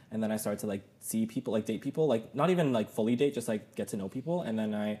me, and then I started to like see people, like date people, like not even like fully date, just like get to know people. And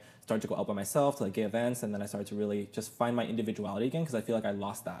then I started to go out by myself to like gay events, and then I started to really just find my individuality again, because I feel like I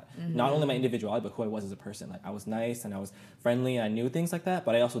lost that. Not only my individuality, but who I was as a person. Like I was nice and I was friendly and I knew things like that,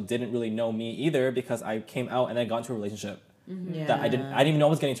 but I also didn't really know me either because I came out and then got into a relationship. That I didn't even know I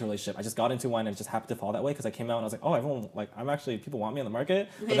was getting into a relationship. I just got into one and it just happened to fall that way because I came out and I was like, oh, everyone, like, people want me on the market.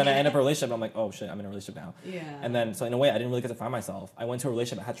 But then I end up in a relationship and I'm like, oh shit, I'm in a relationship now. Yeah. And then, so in a way, I didn't really get to find myself. I went to a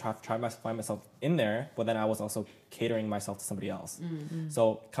relationship, I had to try to find myself in there, but then I was also catering myself to somebody else.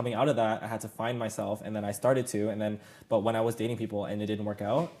 So coming out of that, I had to find myself, and then I started to, but when I was dating people and it didn't work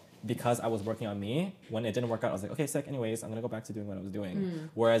out, because I was working on me, when it didn't work out, I was like, okay, sick, anyways, I'm gonna go back to doing what I was doing.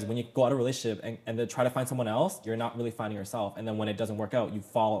 Whereas when you go out of a relationship and then try to find someone else, you're not really finding yourself. And then when it doesn't work out,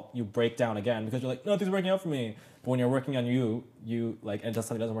 you break down again because you're like, nothing's working out for me. But when you're working on you like, and just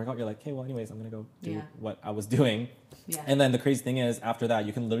something doesn't work out, you're like, okay, well, anyways, I'm gonna go do what I was doing. Yeah. And then the crazy thing is, after that,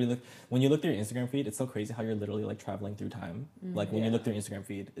 you can literally when you look through your Instagram feed, it's so crazy how you're literally like traveling through time. Like when you look through your Instagram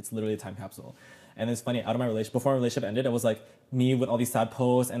feed, it's literally a time capsule. And it's funny, out of my relationship, before my relationship ended, it was like me with all these sad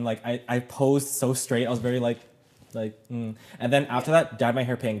posts, and like I posed so straight. I was very And then after that, dyed my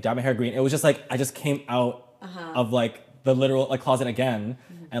hair pink, dyed my hair green. It was just like I just came out of like the literal like closet again,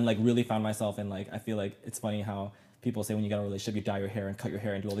 and like really found myself in like I feel like it's funny how people say when you get in a relationship you dye your hair and cut your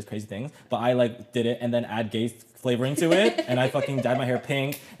hair and do all these crazy things, but I like did it and then add gay flavoring to it, and I fucking dyed my hair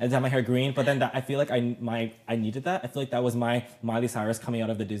pink and dyed my hair green. But then that, I feel like I needed that. I feel like that was my Miley Cyrus coming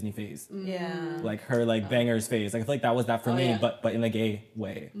out of the Disney phase, Yeah. like her like bangers phase. Like I feel like that was that for me, yeah. but in a gay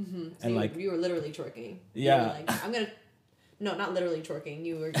way. So And like you were literally twerking. Yeah. You were like, I'm gonna. No, not literally twerking.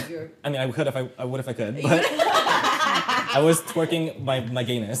 You're. I mean, I would if I could, but I was twerking my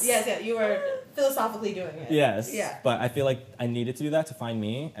gayness. Yes, yeah. You were philosophically doing it. Yes. Yeah. But I feel like I needed to do that to find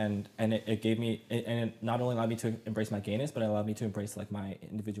me, and it gave me, and it not only allowed me to embrace my gayness, but it allowed me to embrace like my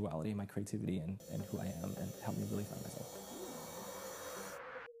individuality, my creativity, and who I am, and help me really find myself.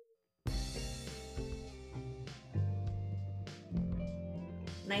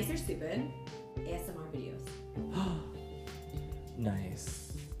 Nice or stupid? ASMR videos.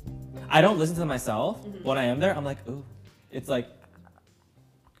 Nice. I don't listen to them myself. When I am there, I'm like, ooh. It's like,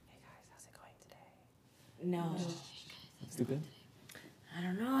 hey guys, how's it going today? No. Stupid. I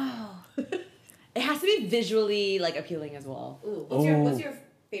don't know. It has to be visually like appealing as well. Ooh. Ooh. What's your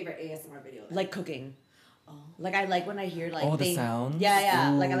favorite ASMR video? Then? Like cooking. Like I like when I hear like The sounds?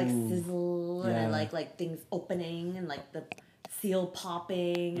 Yeah. Like I like Ooh. sizzle and I Yeah. like things opening and like the seal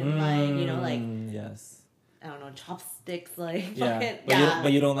popping and like you know like Yes. I don't know chopsticks like Yeah. fucking,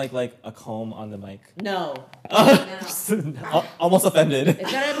 But you don't like a comb on the mic. No. Almost offended.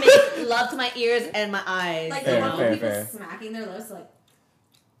 It's gonna make love to my ears and my eyes. Like Fair, the one with people fair. smacking their lips, like.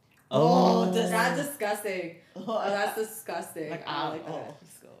 Oh. That's disgusting. Oh, that's disgusting. Like I don't like that.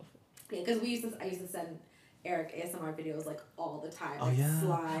 let's go. Because I used to send Eric ASMR videos like all the time. Oh like yeah.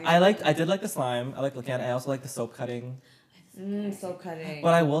 slime. I did like the slime. I like looking at it. I also like the soap cutting. So cutting.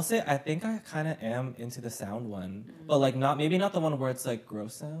 But I will say, I think I kind of am into the sound one, but like maybe not the one where it's like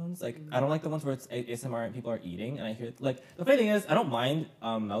gross sounds. Like I don't like the ones where it's ASMR and people are eating, and I hear like the funny thing is I don't mind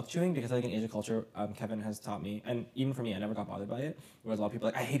mouth chewing because I think in Asian culture, Kevin has taught me, and even for me, I never got bothered by it. Whereas a lot of people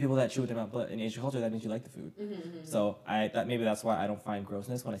are like I hate people that chew with their mouth, but in Asian culture that means you like the food. So maybe that's why I don't find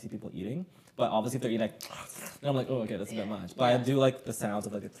grossness when I see people eating. But obviously if they're eating like, and I'm like oh okay that's a bit much. But I do like the sounds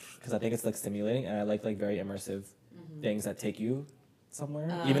of like because I think it's like stimulating, and I like very immersive things that take you somewhere,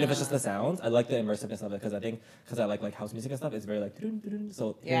 even if it's just the sounds. I like the immersiveness of it because I like house music and stuff. It's very like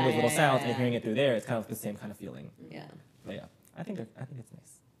so hearing those little sounds and hearing it through there, it's kind of the same kind of feeling. Yeah. But yeah, I think it's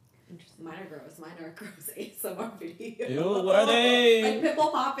nice. Interesting. Mine are gross ASMR videos. Ew, what are they? Like pimple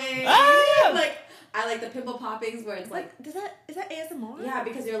popping. Ah! Like I like the pimple poppings where it's like is that ASMR? yeah,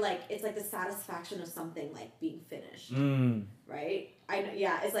 because you're like it's like the satisfaction of something like being finished, right? I know.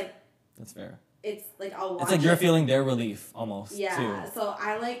 Yeah, it's like That's fair. it's like I'll watch. It's like you're it. feeling their relief almost. Yeah, Too. so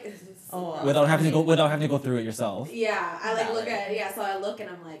I like. Without having to go through it yourself. Yeah, I like look at so I look and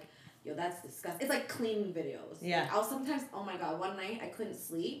I'm like, yo, that's disgusting. It's like cleaning videos. Yeah. Like, I'll sometimes. Oh my god, one night I couldn't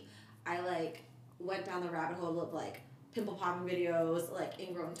sleep. I like went down the rabbit hole of like pimple popping videos, like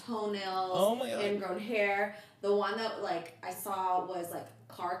ingrown toenails, Oh my God. ingrown hair. The one that like I saw was like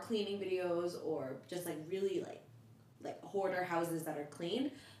car cleaning videos or just like really like hoarder houses that are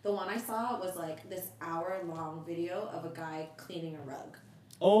cleaned. The one I saw was like this hour-long video of a guy cleaning a rug.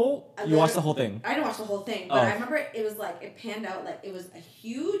 Oh, you watched the whole thing. I didn't watch the whole thing, but I remember it was like it panned out like it was a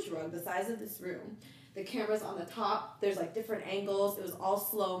huge rug the size of this room. The camera's on the top. There's like different angles. It was all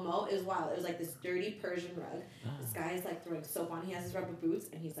slow-mo. It was wild. It was like this dirty Persian rug. This guy is like throwing soap on. He has his rubber boots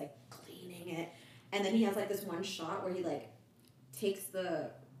and he's like cleaning it. And then he has like this one shot where he like takes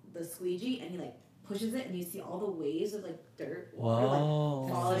the squeegee and he like pushes it and you see all the waves of like dirt water Whoa.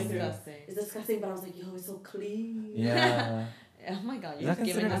 like falling through. Disgusting. It's disgusting, but I was like, yo, it's so clean. Yeah. Oh my god, Is you're that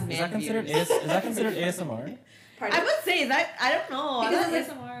giving considered? this Is man that considered? views. Is that considered ASMR? Pardon? I would say that I don't know. I Because thought it's-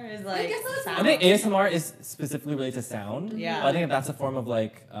 ASMR is I like. guess that's sound. I think ASMR is specifically related to sound. Yeah. But I think that's a form of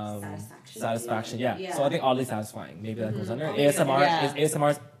like Satisfaction. Yeah. Yeah. So I think oddly satisfying. Maybe that goes under. Oh, maybe. ASMR Yeah. is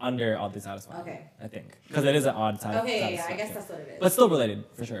ASMR is under oddly satisfying. Okay. I think because it is an odd type. Okay, yeah, I guess that's what it is. But still related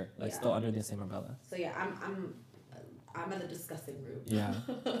for sure. Like Yeah. still under the same umbrella. So yeah, I'm in the disgusting room. Yeah.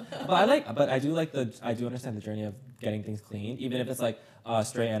 But I do understand the journey of getting things clean, even if it's like a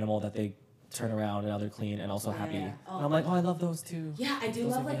stray animal that they turn around and now they're clean and also happy. yeah. Oh. And I'm like, oh, I love those too. Yeah, I do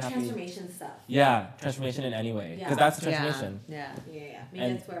Those love make me like happy. transformation stuff. Yeah, transformation in any way, because that's a transformation. Yeah. Yeah. Maybe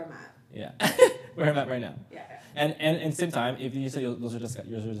And- that's where I'm at. Yeah, where I'm at right now. Yeah. And in the same time, if you say yours are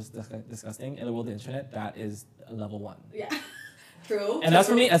just disgusting, in the world of the internet, that is a level 1. Yeah. True. And that's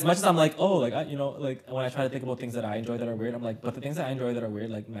for me. As much as I'm like, oh, like like when I try to think about things that I enjoy that are weird, I'm like, but the things that I enjoy that are weird,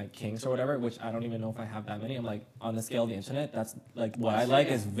 like my kinks or whatever, which I don't even know if I have that many. I'm like, on the scale of the internet, that's like what I like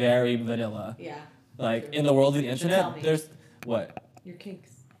is very vanilla. Yeah. Like in the world of the Tell internet, me. there's what? Your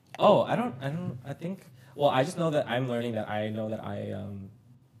kinks. Oh, I think Well, I just know that I'm learning that I know that I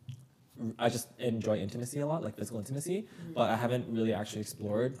just enjoy intimacy a lot, like physical intimacy, but I haven't really actually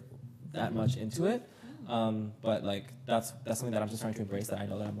explored that much into it. But like that's something that I'm just trying to embrace, that I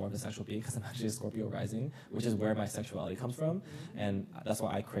know that I'm more of a sexual being because I'm actually a Scorpio rising, which is where my sexuality comes from, and that's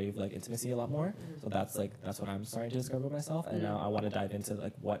why I crave like intimacy a lot more. So that's what I'm starting to discover myself, and now I want to dive into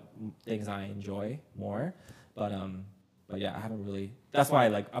like what things I enjoy more, but yeah, I haven't really. That's why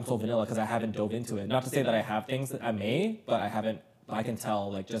like I'm so vanilla, because I haven't dove into it. Not to say that I have things that I may, but I haven't. I can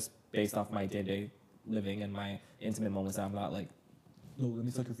tell like just based off my day-to-day living and my intimate moments that I'm not like, no, let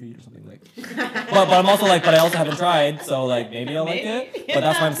me suck your feet or something like. but I'm also like, but I also haven't tried, so like maybe I'll like it. But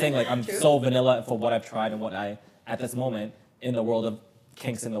that's why I'm saying like I'm so vanilla for what I've tried and what I at this moment in the world of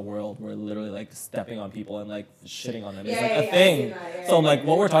kinks in the world, we're literally like stepping on people and like shitting on them. It's like a thing. So I'm like,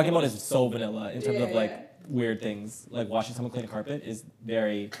 what we're talking about is so vanilla in terms of like weird things. Like watching someone clean a carpet is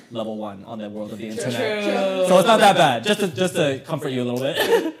very level 1 on the world of the internet. True. So it's not that bad. Just to comfort you a little bit.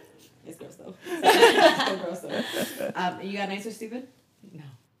 It's gross though. It's so gross though. You got nice or stupid? No.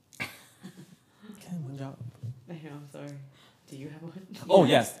 Okay, one job. I know. I'm sorry. Do you have one? Oh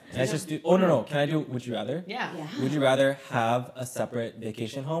yes. Can I just do? Oh no. Can I do? Would you rather? Yeah. Would you rather have a separate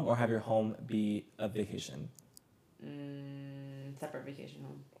vacation home or have your home be a vacation? Separate vacation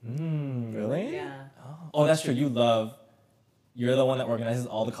home. Really? Yeah. Oh, that's true. You're the one that organizes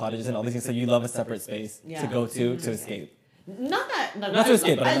all the cottages and all these things, so you love a separate space to go to escape. Not to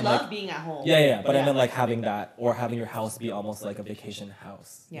escape, but I I mean, love like, being at home. Yeah. But I meant like having that, or having your house be almost like a vacation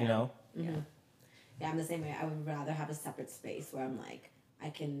house. Yeah. You know? Yeah, I'm the same way. I would rather have a separate space where I'm like, I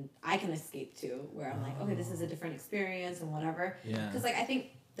can escape to, where I'm like, okay, this is a different experience and whatever. Yeah. Because like I think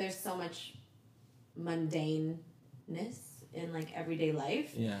there's so much mundaneness in like everyday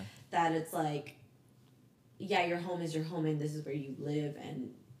life. Yeah. That it's like, yeah, your home is your home and this is where you live,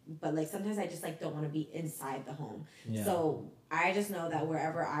 but like sometimes I just like don't want to be inside the home. Yeah. So I just know that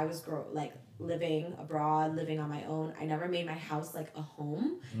wherever I was living abroad, living on my own, I never made my house like a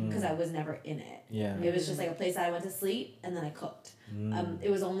home because I was never in it. Yeah. It was just like a place that I went to sleep and then I cooked.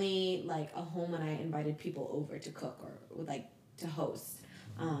 It was only like a home when I invited people over to cook or like to host.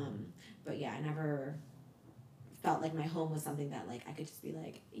 But yeah, I never felt like my home was something that like I could just be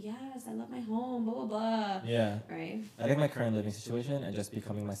like, yes, I love my home, blah blah blah. Yeah. Right. I think my current living situation and just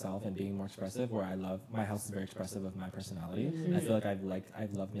becoming myself and being more expressive, where my house is very expressive of my personality. I feel like I've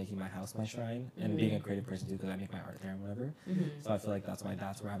loved making my house my shrine and being a creative person too, because I make my art there and whatever. So I feel like that's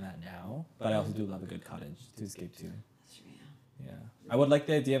where I'm at now. But I also do love a good cottage to escape to. That's true, Yeah. I would like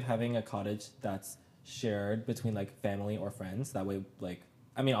the idea of having a cottage that's shared between like family or friends. That way, like,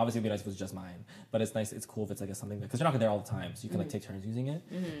 I mean, obviously it'd be nice if it was just mine, but it's nice, it's cool if it's like something that, because you're not there all the time, so you can like take turns using it.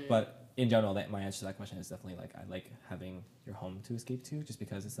 But in general, my answer to that question is definitely like, I like having your home to escape to, just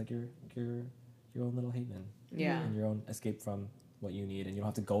because it's like your own little haven. Yeah. And your own escape from what you need, and you don't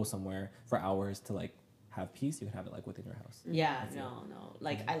have to go somewhere for hours to like have peace. You can have it like within your house. Yeah. No.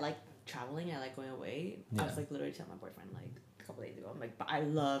 Like I like traveling. I like going away. I Yeah. was like literally telling my boyfriend like a couple days ago. I'm like, but I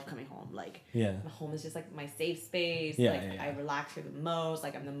love coming home. Like, Yeah. my home is just like my safe space. Yeah, like yeah. I relax here the most.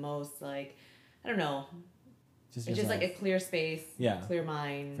 Like I'm the most like, I don't know. Just It's just like a clear space. Yeah. Clear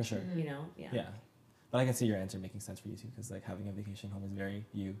mind. For sure. You know. Yeah. Yeah. But I can see your answer making sense for you too, because like having a vacation home is very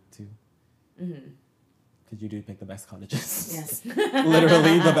you too. Because you do pick the best cottages. Yes.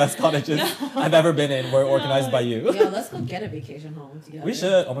 Literally the best cottages I've ever been in were organized by you. Yo, let's go get a vacation home together. We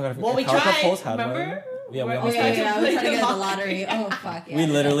should. Oh my god. Well, we Powerpuff tried. Girls had Remember? one. Yeah, we We're- almost Yeah, tried. yeah, I was trying to get the Lottery. lottery. Oh fuck yeah. We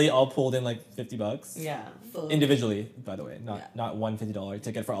literally all pulled in like $50. Yeah. Full. Individually, by the way, Yeah. not one $50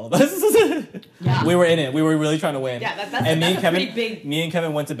 ticket for all of us. Yeah. We were in it. We were really trying to win. Yeah. That's And a pretty big. me and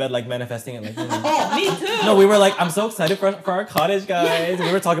Kevin went to bed like manifesting it. Like, Oh, me too. no, we were like, I'm so excited for our cottage, guys. We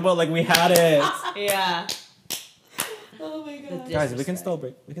were talking about like we had it. Yeah. Oh my god. Guys, we can still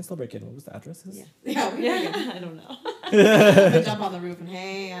break in. What was the address? Yeah. Yeah, we Yeah. I don't know. can jump on the roof and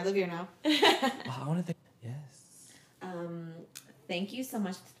hey, I live here now. Oh, I want to think. Yes. Thank you so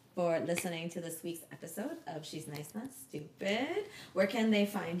much for listening to this week's episode of She's Nice Not Stupid. Where can they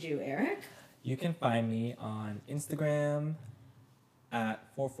find you, Eric? You can find me on Instagram at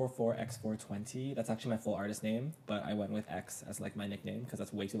 444x420. That's actually my full artist name, but I went with X as like my nickname because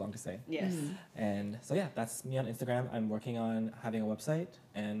that's way too long to say. Yes. And so yeah, that's me on Instagram. I'm working on having a website,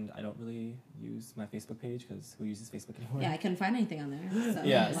 and I don't really use my Facebook page because who uses Facebook anymore? Yeah, I couldn't find anything on there. So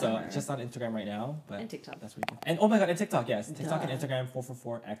Yeah, so whatever. just on Instagram right now, but And TikTok. That's where you can. And oh my god, and TikTok, yes, TikTok and Duh. Instagram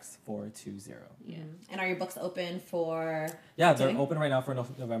 444x420. Yeah. And are your books open for? Yeah, they're Okay. open right now for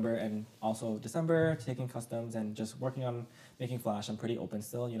November and also December, taking customs and just working on making Flash. I'm pretty open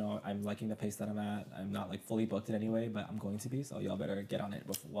still. You know, I'm liking the pace that I'm at. I'm not like fully booked in any way, but I'm going to be. So y'all better get on it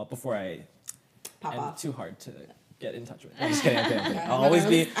before I pop and off. too hard to get in touch with. I'm just kidding. I'm kidding. Okay, I'll always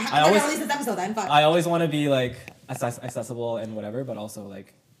be. I always release this episode then. Fuck. I always want to be like accessible and whatever, but also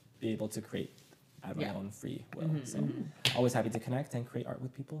like be able to create at my own free will. So always happy to connect and create art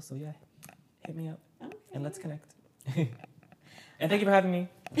with people. So yeah, hit me up and let's connect. And thank you for having me.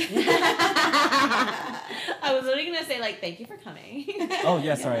 I was literally gonna say like thank you for coming. Oh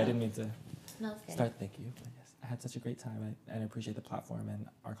yeah, sorry, I didn't mean to No, it's okay. start. Thank you. But yes, I had such a great time, and I appreciate the platform. And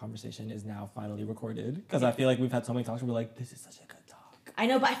our conversation is now finally recorded because I feel like we've had so many talks where we're like, this is such a good talk. I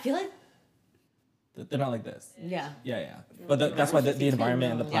know, but I feel like They're not like this. yeah. Yeah. But that's why the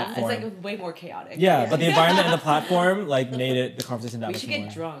environment and the Yeah, platform. it's like way more chaotic. Yeah, but the environment and the platform like made it the conversation that We much should more.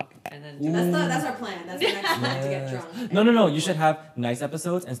 get drunk and then Ooh. That's our plan. That's the next plan to get Yes. drunk. No. You should have nice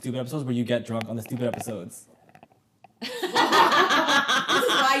episodes and stupid episodes where you get drunk on the stupid episodes. This is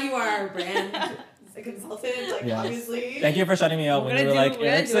why you are our brand consultant. Like Yes. obviously. Thank you for shutting me out We're when you were gonna like, do- we're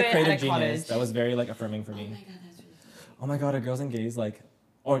gonna Eric's do a it creative at a genius. cottage. That was very like affirming for Oh me. my god, that's really cool. Oh my god, are girls and gays like,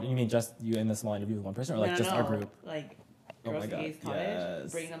 or you mean just you in the small interview with one person, or like just our group? Like Oh girls my and God, gays cottage.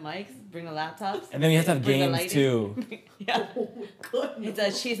 yes. Bring the mics, bring the laptops. And then we have to have Bring the games lighting. too. Yeah. Oh my god. It's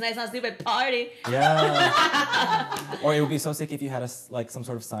a she's nice, not stupid party. Yeah. Or it would be so sick if you had like some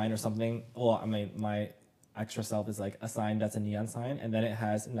sort of sign or something. Well, I mean, my extra self is like a sign that's a neon sign, and then it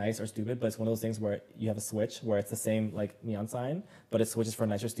has nice or stupid, but it's one of those things where you have a switch where it's the same like neon sign, but it switches for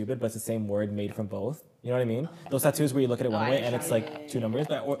nice or stupid, but it's the same word made from both. You know what I mean? Those tattoos where you look at it one Oh, I way and know. it's like two numbers,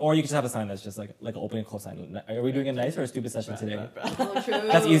 but or you can just have a sign that's just like an open and close sign. Are we doing a nice or a stupid session today? Oh, true.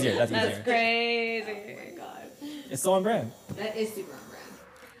 That's easier. That's That's easier. crazy. Oh my god. It's so on brand. That is super on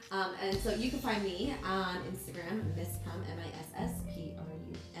brand. And so you can find me on Instagram, missprum,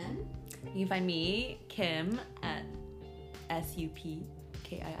 MISSPRUM. You can find me, Kim, at SUPKIIM,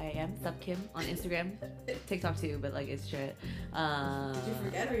 Sup Kim, on Instagram. TikTok too, but like it's shit. Did you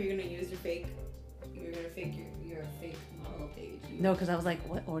forget, or are you gonna use your fake? You're gonna fake your fake model page. No, because I was like,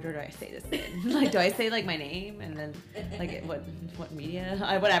 what order do I say this in? Like, do I say like my name and then like what media?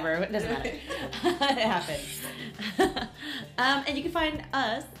 Whatever, it doesn't matter. It happened. And you can find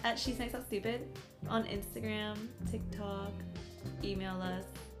us at She's Nice Not Stupid on Instagram, TikTok. Email us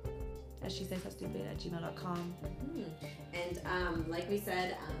at shesnicenotstupid@gmail.com. And like we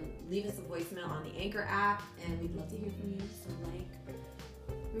said, leave us a voicemail on the Anchor app, and we'd love to hear from you. So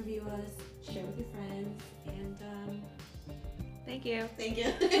review us, share with your friends, and Thank you. thank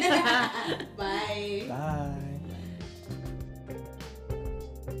you. Bye. Bye.